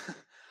say? I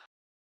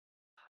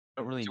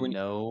don't really so when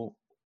know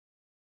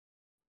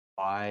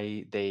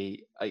why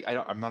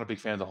I'm not a big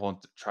fan of the whole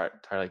try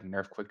like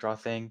nerf quick draw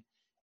thing.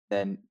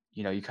 Then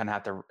you kind of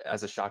have to,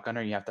 as a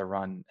shotgunner, you have to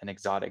run an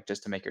exotic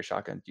just to make your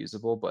shotgun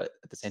usable. But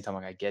at the same time,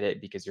 like I get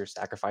it because you're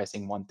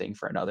sacrificing one thing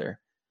for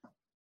another.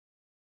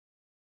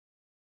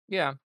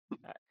 Yeah.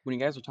 when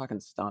you guys are talking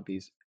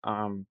stompies,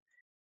 and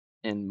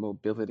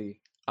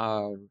mobility,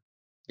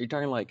 you're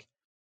talking like,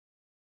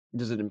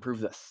 does it improve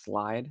the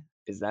slide?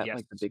 Is that Yes.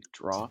 like the big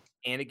draw?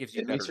 And it gives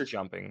you It makes better your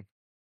jumping.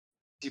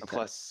 Okay.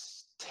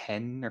 plus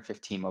 10 or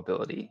 15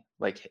 mobility,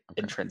 like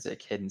Okay.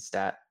 intrinsic hidden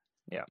stat.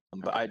 Yeah.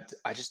 But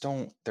I just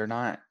don't. They're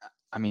not.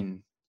 I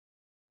mean,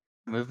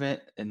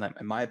 movement in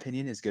my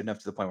opinion is good enough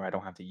to the point where I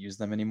don't have to use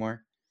them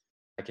anymore.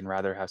 I can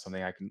rather have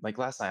something I can like.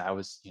 Last night I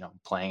was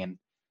playing and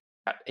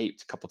got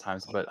aped a couple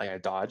times, but like I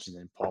dodged and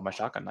then pulled out my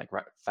shotgun like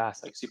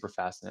fast, like super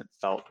fast, and it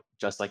felt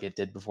just like it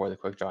did before the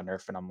quick draw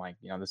nerf. And I'm like,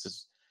 this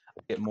is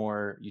I get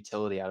more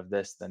utility out of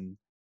this than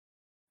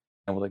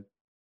able to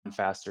run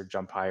faster,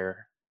 jump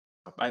higher.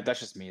 That's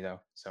just me though.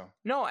 So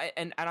No,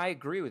 and I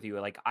agree with you.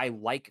 Like I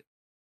like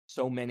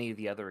so many of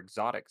the other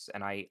exotics,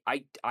 and I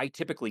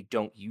typically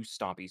don't use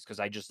Stompies because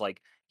I just like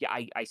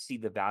I see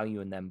the value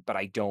in them, but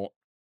I don't.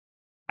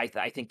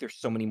 I think there's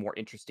so many more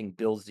interesting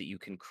builds that you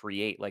can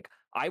create. Like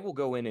I will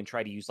go in and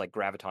try to use like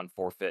Graviton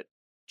Forfeit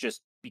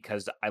just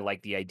because I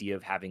like the idea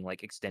of having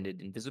like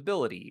extended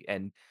invisibility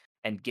and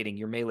getting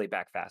your melee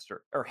back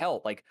faster. Or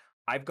hell, like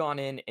I've gone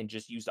in and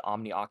just used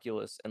Omni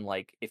Oculus and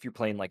like if you're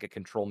playing like a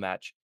control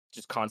match,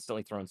 just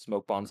constantly throwing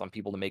smoke bombs on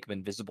people to make them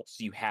invisible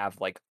so you have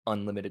like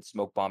unlimited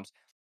smoke bombs.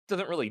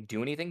 Doesn't really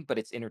do anything, but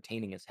it's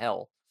entertaining as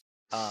hell.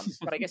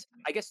 But I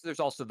guess there's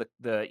also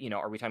the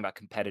are we talking about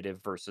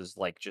competitive versus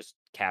like just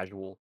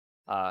casual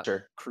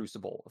sure.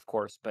 Crucible, of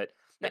course. But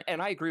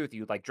and I agree with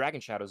you, like Dragon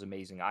Shadow is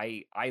amazing.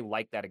 I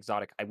like that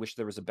exotic. I wish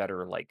there was a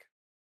better like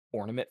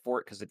ornament for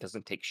it because it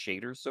doesn't take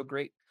shaders so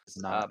great. It's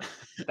not Um,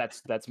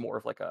 that's more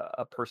of like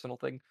a personal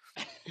thing.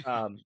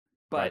 Um, right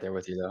but there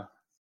with you though.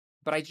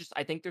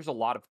 I think there's a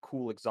lot of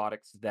cool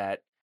exotics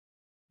that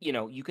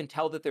you can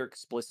tell that they're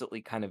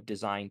explicitly kind of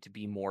designed to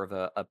be more of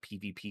a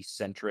PvP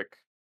centric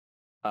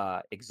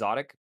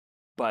exotic,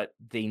 but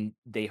they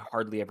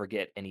hardly ever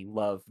get any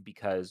love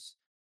because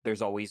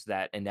there's always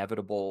that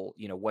inevitable,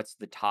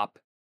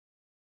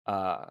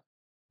 uh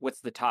what's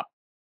the top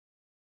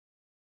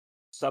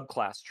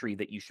subclass tree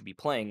that you should be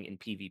playing in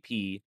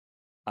PvP.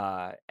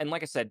 And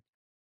like I said,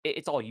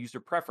 it's all user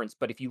preference,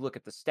 but if you look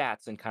at the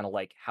stats and kind of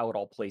like how it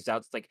all plays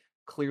out, it's like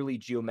clearly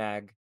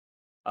Geomag,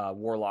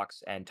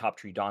 Warlocks, and Top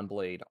Tree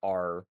Dawnblade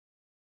are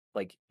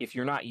like if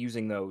you're not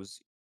using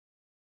those,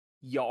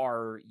 you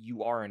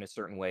are in a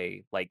certain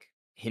way like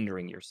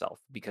hindering yourself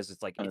because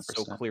it's like Hundred it's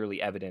so percent.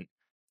 clearly evident,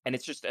 and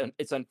it's just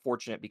it's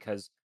unfortunate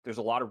because there's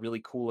a lot of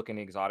really cool looking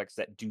exotics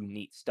that do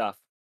neat stuff,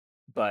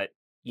 but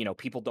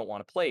people don't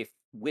want to play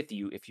with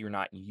you if you're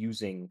not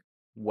using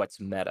what's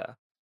meta,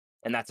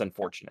 and that's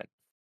unfortunate.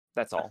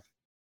 That's all.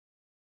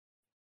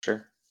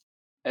 Sure.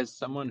 As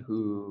someone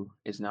who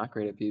is not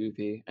great at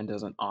PvP and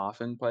doesn't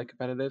often play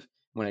competitive,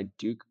 when I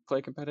do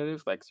play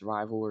competitive, like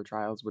survival or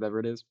trials, whatever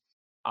it is,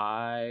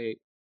 I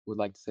would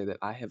like to say that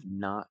I have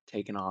not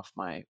taken off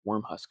my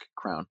Wormhusk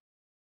crown.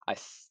 I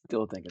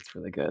still think it's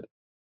really good.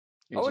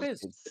 Oh, it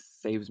is. It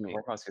saves me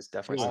Warpask is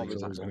I feel definitely like all it's the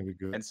something always time. gonna cool.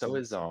 be good. And so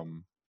is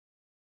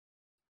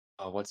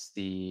what's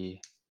the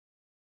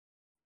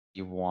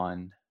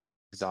D1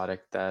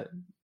 exotic that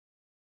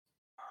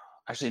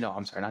actually no,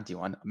 I'm sorry, not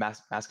D1.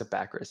 Mask of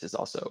Bacchus is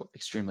also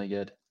extremely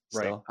good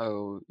Right. still.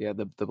 Oh yeah,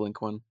 the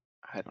Blink one.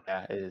 I don't.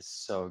 Yeah, it is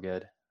so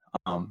good.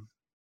 And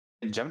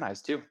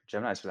Gemini's too.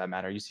 Gemini's for that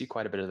matter. You see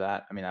quite a bit of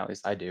that. I mean, at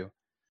least I do.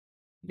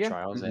 In Yeah.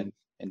 trials Mhm.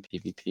 and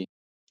PvP.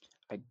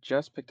 I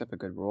just picked up a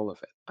good roll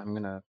of it. I'm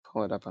gonna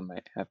pull it up on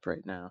my app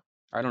right now.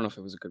 I don't know if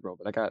it was a good roll,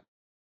 but I got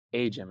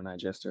a Gemini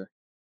Jester.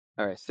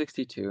 All right,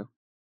 62.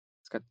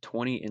 It's got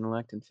 20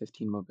 intellect and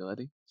 15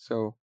 mobility,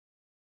 so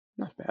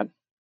not bad.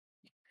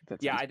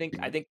 That's Yeah,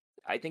 interesting.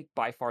 I think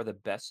by far the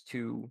best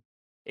two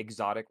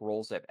exotic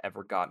rolls I've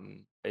ever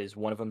gotten is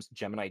one of them's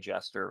Gemini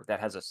Jester that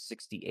has a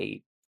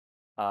 68.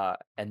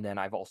 And then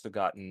I've also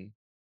gotten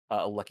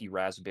a Lucky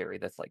Raspberry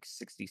that's like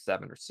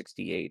 67 or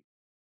 68.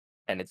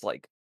 And it's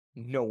like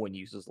no one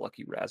uses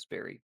Lucky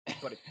Raspberry,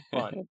 but it's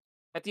fun.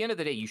 At the end of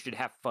the day, you should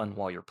have fun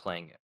while you're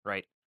playing it,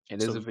 right?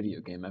 It is So a video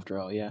game after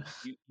all, yeah.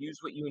 you use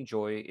what you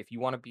enjoy. If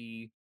you want to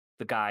be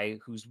the guy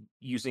who's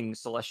using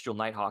Celestial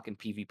Nighthawk in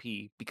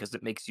PvP because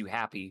it makes you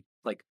happy,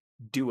 like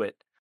do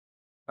it.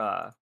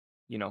 Uh,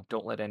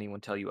 don't let anyone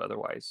tell you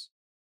otherwise.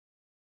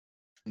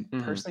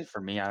 Mhm. Personally,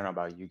 for me, I don't know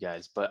about you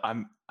guys, but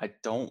I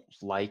don't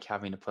like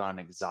having to put on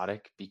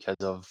exotic because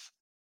of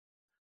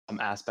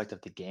some aspect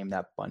of the game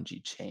that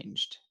Bungie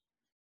changed.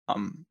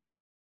 Um,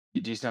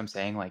 do you see what I'm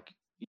saying? Like,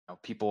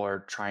 people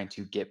are trying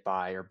to get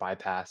by or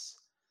bypass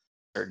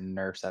certain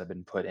nerfs that have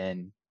been put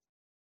in,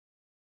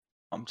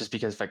 just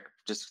because, like,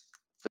 just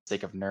for the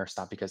sake of nerfs,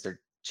 not because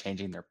they're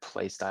changing their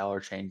play style or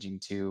changing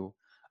to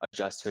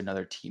adjust to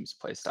another team's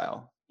play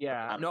style.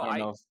 Yeah, I no, don't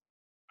know if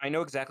I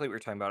know exactly what you're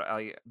talking about.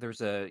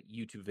 There's a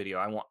YouTube video.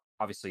 I won't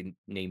obviously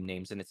name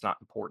names, and it's not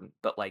important.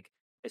 But like,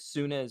 as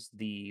soon as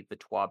the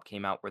TWAB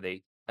came out, where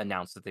they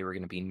announced that they were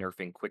going to be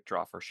nerfing quick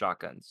draw for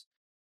shotguns,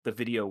 the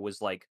video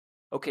was like,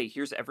 okay,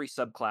 here's every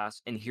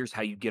subclass, and here's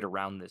how you get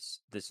around this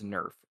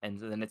nerf. And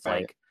then it's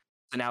right. like,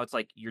 so now it's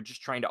like you're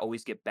just trying to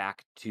always get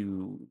back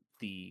to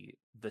the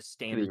To the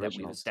standard that we've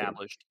original state.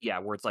 established. Yeah,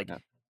 where it's like, Yeah.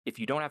 if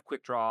you don't have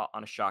quick draw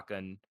on a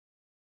shotgun,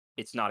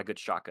 it's not a good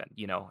shotgun,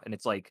 and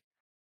it's like,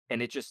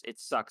 and it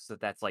sucks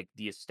that that's like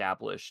the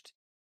established,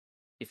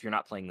 if you're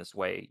not playing this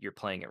way, you're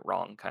playing it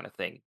wrong kind of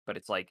thing. But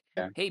it's like,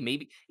 Yeah. hey,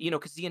 maybe,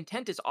 because the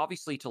intent is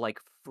obviously to like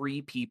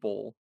free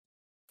people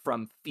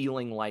from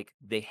feeling like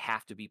they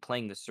have to be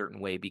playing this certain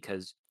way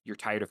because you're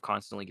tired of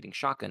constantly getting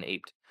shotgun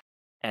aped.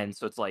 And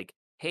so it's like,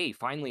 hey,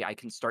 finally I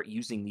can start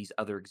using these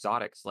other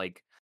exotics,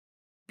 like,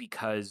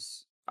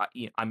 because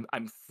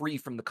I'm free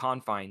from the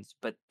confines.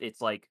 But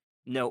it's like,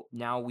 no,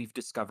 now we've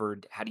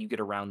discovered how do you get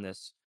around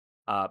this,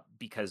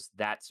 because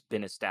that's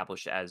been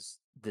established as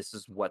this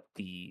is what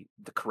the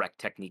correct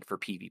technique for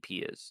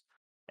PvP is,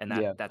 and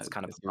Yeah, that's I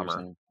kind of see a what you're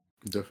bummer. saying.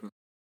 Definitely.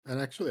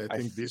 And actually, I I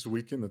think this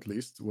weekend, at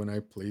least when I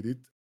played it,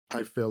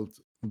 I felt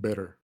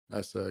better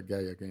as a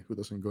guy again who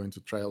doesn't go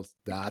into trials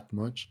that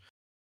much.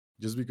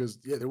 Just because,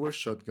 yeah, there were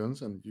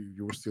shotguns and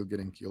you were still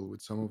getting killed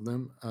with some of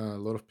them. A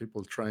lot of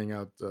people trying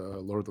out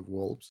Lord of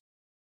Wolves.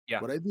 Yeah.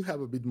 But I do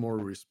have a bit more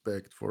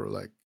respect for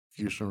like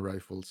fusion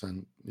rifles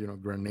and,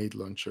 grenade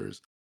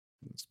launchers,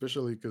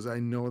 especially because I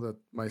know that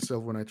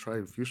myself when I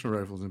try fusion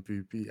rifles in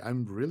PvP,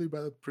 I'm really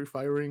bad at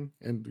pre-firing.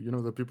 And,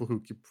 the people who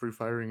keep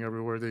pre-firing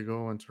everywhere they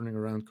go and turning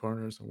around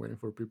corners and waiting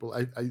for people,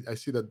 I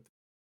see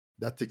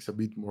that takes a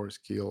bit more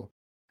skill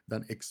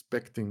than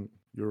expecting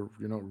your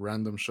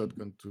random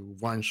shotgun to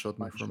one shot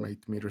me one from shot.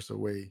 8 meters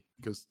away,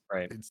 because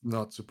Right. it's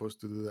not supposed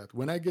to do that.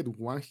 When I get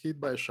one hit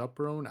by a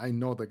chaperone, I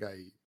know the guy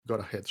got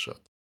a headshot,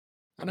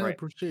 and I Right.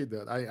 appreciate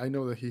that. I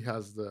know that he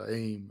has the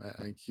aim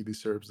and he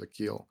deserves the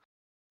kill.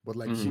 But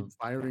like hip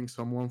firing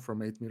someone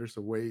from 8 meters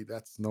away,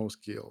 that's no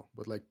skill.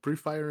 But like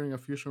pre-firing a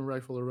fusion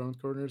rifle around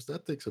corners,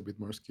 that takes a bit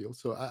more skill.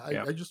 So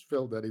Yeah. I just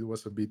felt that it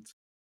was a bit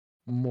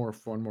more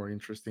fun, more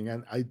interesting.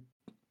 And I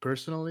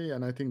personally,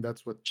 and I think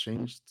that's what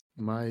changed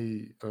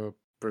my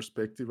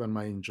perspective and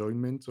my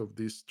enjoyment of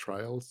these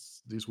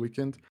trials this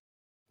weekend,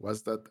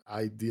 was that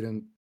I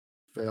didn't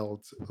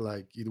felt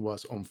like it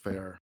was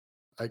unfair.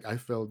 Like I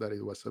felt that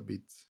it was a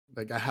bit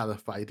like I had a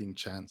fighting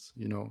chance,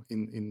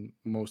 in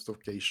most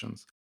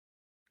occasions,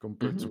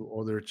 compared to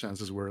other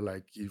chances where,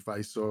 like, if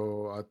I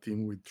saw a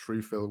team with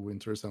 3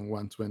 Fellwinters and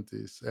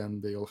 120s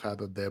and they all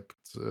had adept,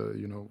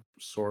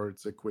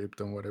 swords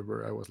equipped and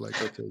whatever, I was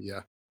like, okay,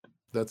 yeah,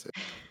 that's it.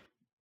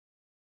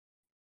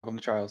 Welcome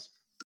to trials.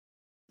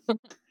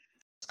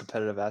 This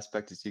competitive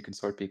aspect is you can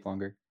sword peak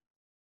longer.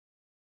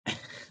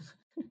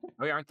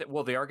 Oh, yeah, aren't they?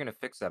 Well, they are going to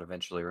fix that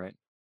eventually, right?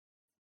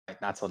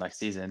 Like, not till next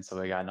season, so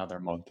we got another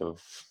month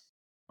of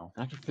I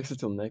have to fix it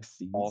till next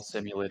season. all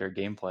simulator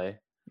gameplay.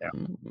 Yeah.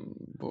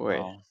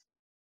 Boy.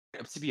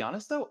 To be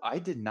honest, though, I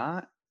did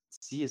not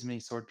see as many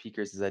sword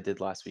peakers as I did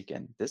last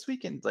weekend. This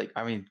weekend, like,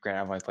 I mean,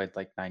 granted, I've only played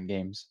like 9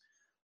 games,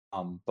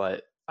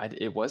 but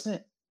it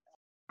wasn't.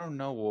 I don't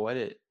know what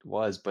it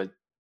was, but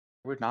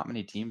there were not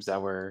many teams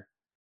that were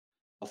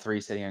all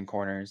three sitting in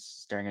corners,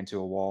 staring into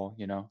a wall.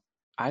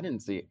 I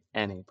didn't see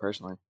any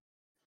personally.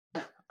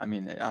 I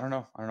mean, I don't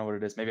know. I don't know what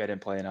it is. Maybe I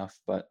didn't play enough,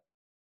 but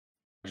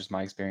it was just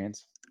my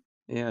experience.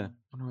 Yeah,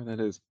 I wonder what that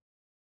is.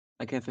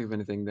 I can't think of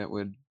anything that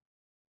would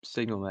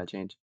signal that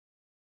change.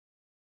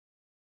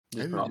 I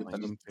Just did Oh, get probably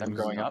some them things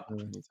growing up.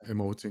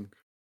 emoting,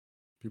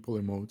 people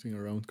emoting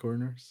around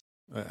corners.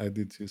 I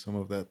did see some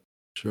of that,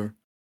 sure.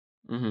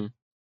 Mm-hmm.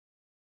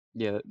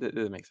 Yeah,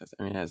 that makes sense.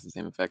 I mean, it has the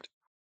same effect.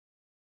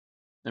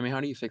 I mean, how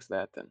do you fix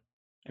that then?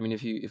 I mean,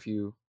 if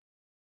you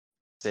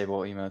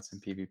Disable emotes in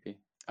PvP. Yep.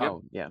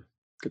 Oh yeah,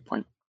 good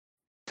point.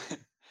 I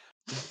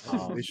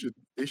think they should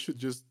they should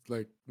just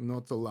like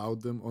not allow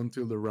them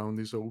until the round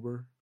is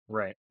over,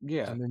 Right.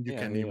 Yeah. and then you Yeah.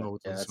 can Yeah. emote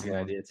Yeah, on that's a good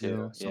someone, idea too.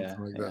 Yeah,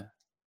 something like yeah,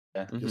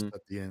 that, yeah. just Mhm.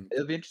 at the end.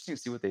 It'll be interesting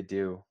to see what they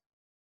do.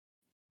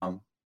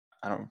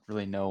 I don't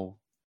really know.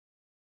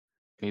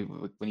 Maybe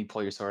when you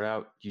pull your sword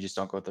out, you just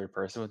don't go third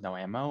person with no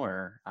ammo,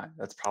 or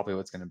that's probably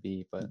what's going to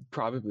be. But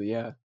Probably,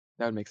 yeah.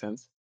 That would make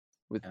sense.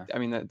 yeah, I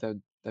mean,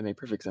 that made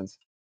perfect sense.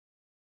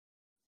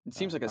 It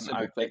seems like a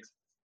simple it fix.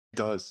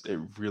 does. It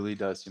really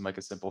does seem like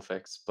a simple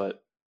fix,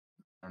 but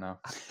I don't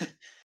know.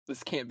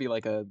 This can't be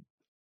like a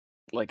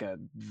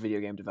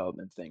video game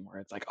development thing where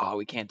it's like, oh,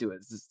 we can't do it.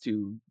 This is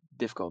too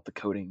difficult. The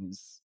coding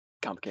is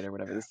complicated or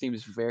whatever. This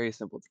seems very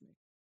simple to me.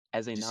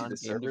 As a Did you see the non-game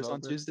servers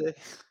on developer, Tuesday?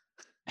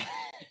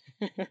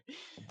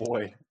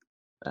 Boy,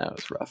 that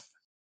was rough.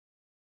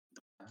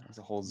 there's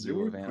a whole They zoo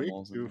were of quick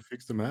animals. to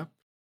fix the map,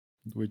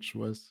 which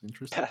was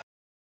interesting. Yeah,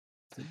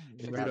 They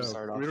the did map a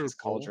started off Twitter as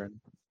poll.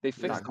 Cauldron, They Yeah,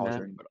 fixed not the map,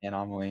 Cauldron, but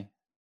Anomaly.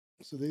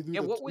 So they did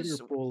Yeah, a what Twitter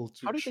was poll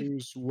to how did they-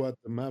 choose what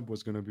the map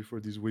was going to be for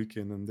this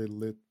weekend, and they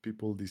let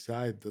people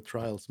decide the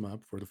trials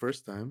map for the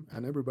first time,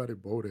 and everybody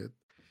voted.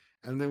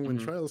 And then when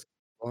Mhm. trials came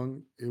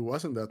along, it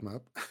wasn't that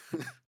map,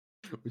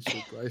 which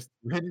surprised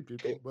many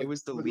people. It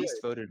was the least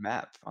voted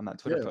map on that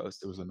Twitter Yeah.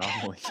 post. It was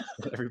Anomaly.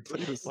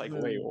 Everybody was like,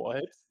 And "Wait, then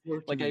what?"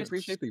 40 like I minutes,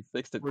 appreciate they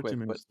fixed it 40 quick, but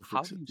minutes to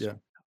how fix do it. you?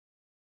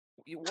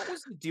 Yeah. what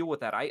was the deal with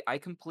that? I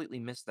completely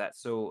missed that.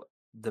 So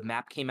the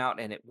map came out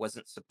and it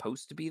wasn't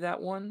supposed to be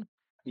that one.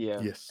 Yeah.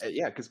 Yes.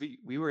 Yeah, because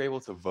we were able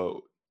to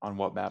vote on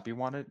what map we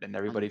wanted, and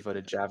everybody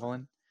voted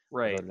Javelin. I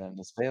Right. voted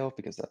Endless Veil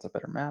because that's a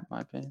better map, in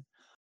my opinion.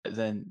 And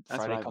then That's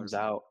what Friday I comes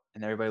voted. out,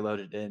 and everybody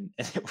loaded in,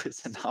 and it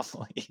was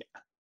Anomaly.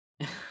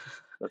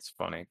 That's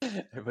funny.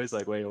 Everybody's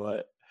like, "Wait,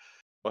 what?"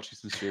 Watching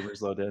some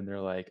streamers load in, they're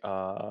like,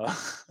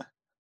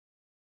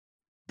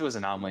 It was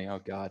Anomaly. Oh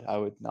god, I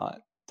would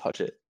not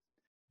touch it.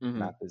 Mhm,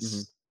 Map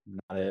is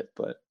not it,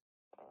 but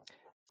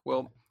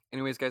Well,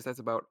 anyways, guys, that's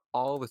about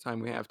all the time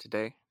we have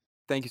today.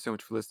 Thank you so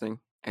much for listening,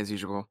 as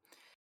usual.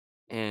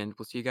 And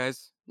we'll see you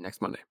guys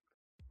next Monday.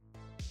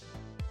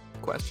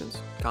 Questions,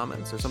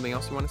 comments, or something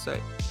else you want to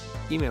say?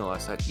 Email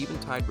us at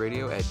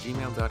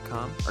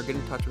eventideradio@gmail.com or get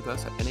in touch with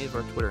us at any of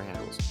our Twitter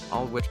handles,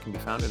 all of which can be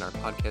found in our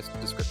podcast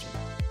description.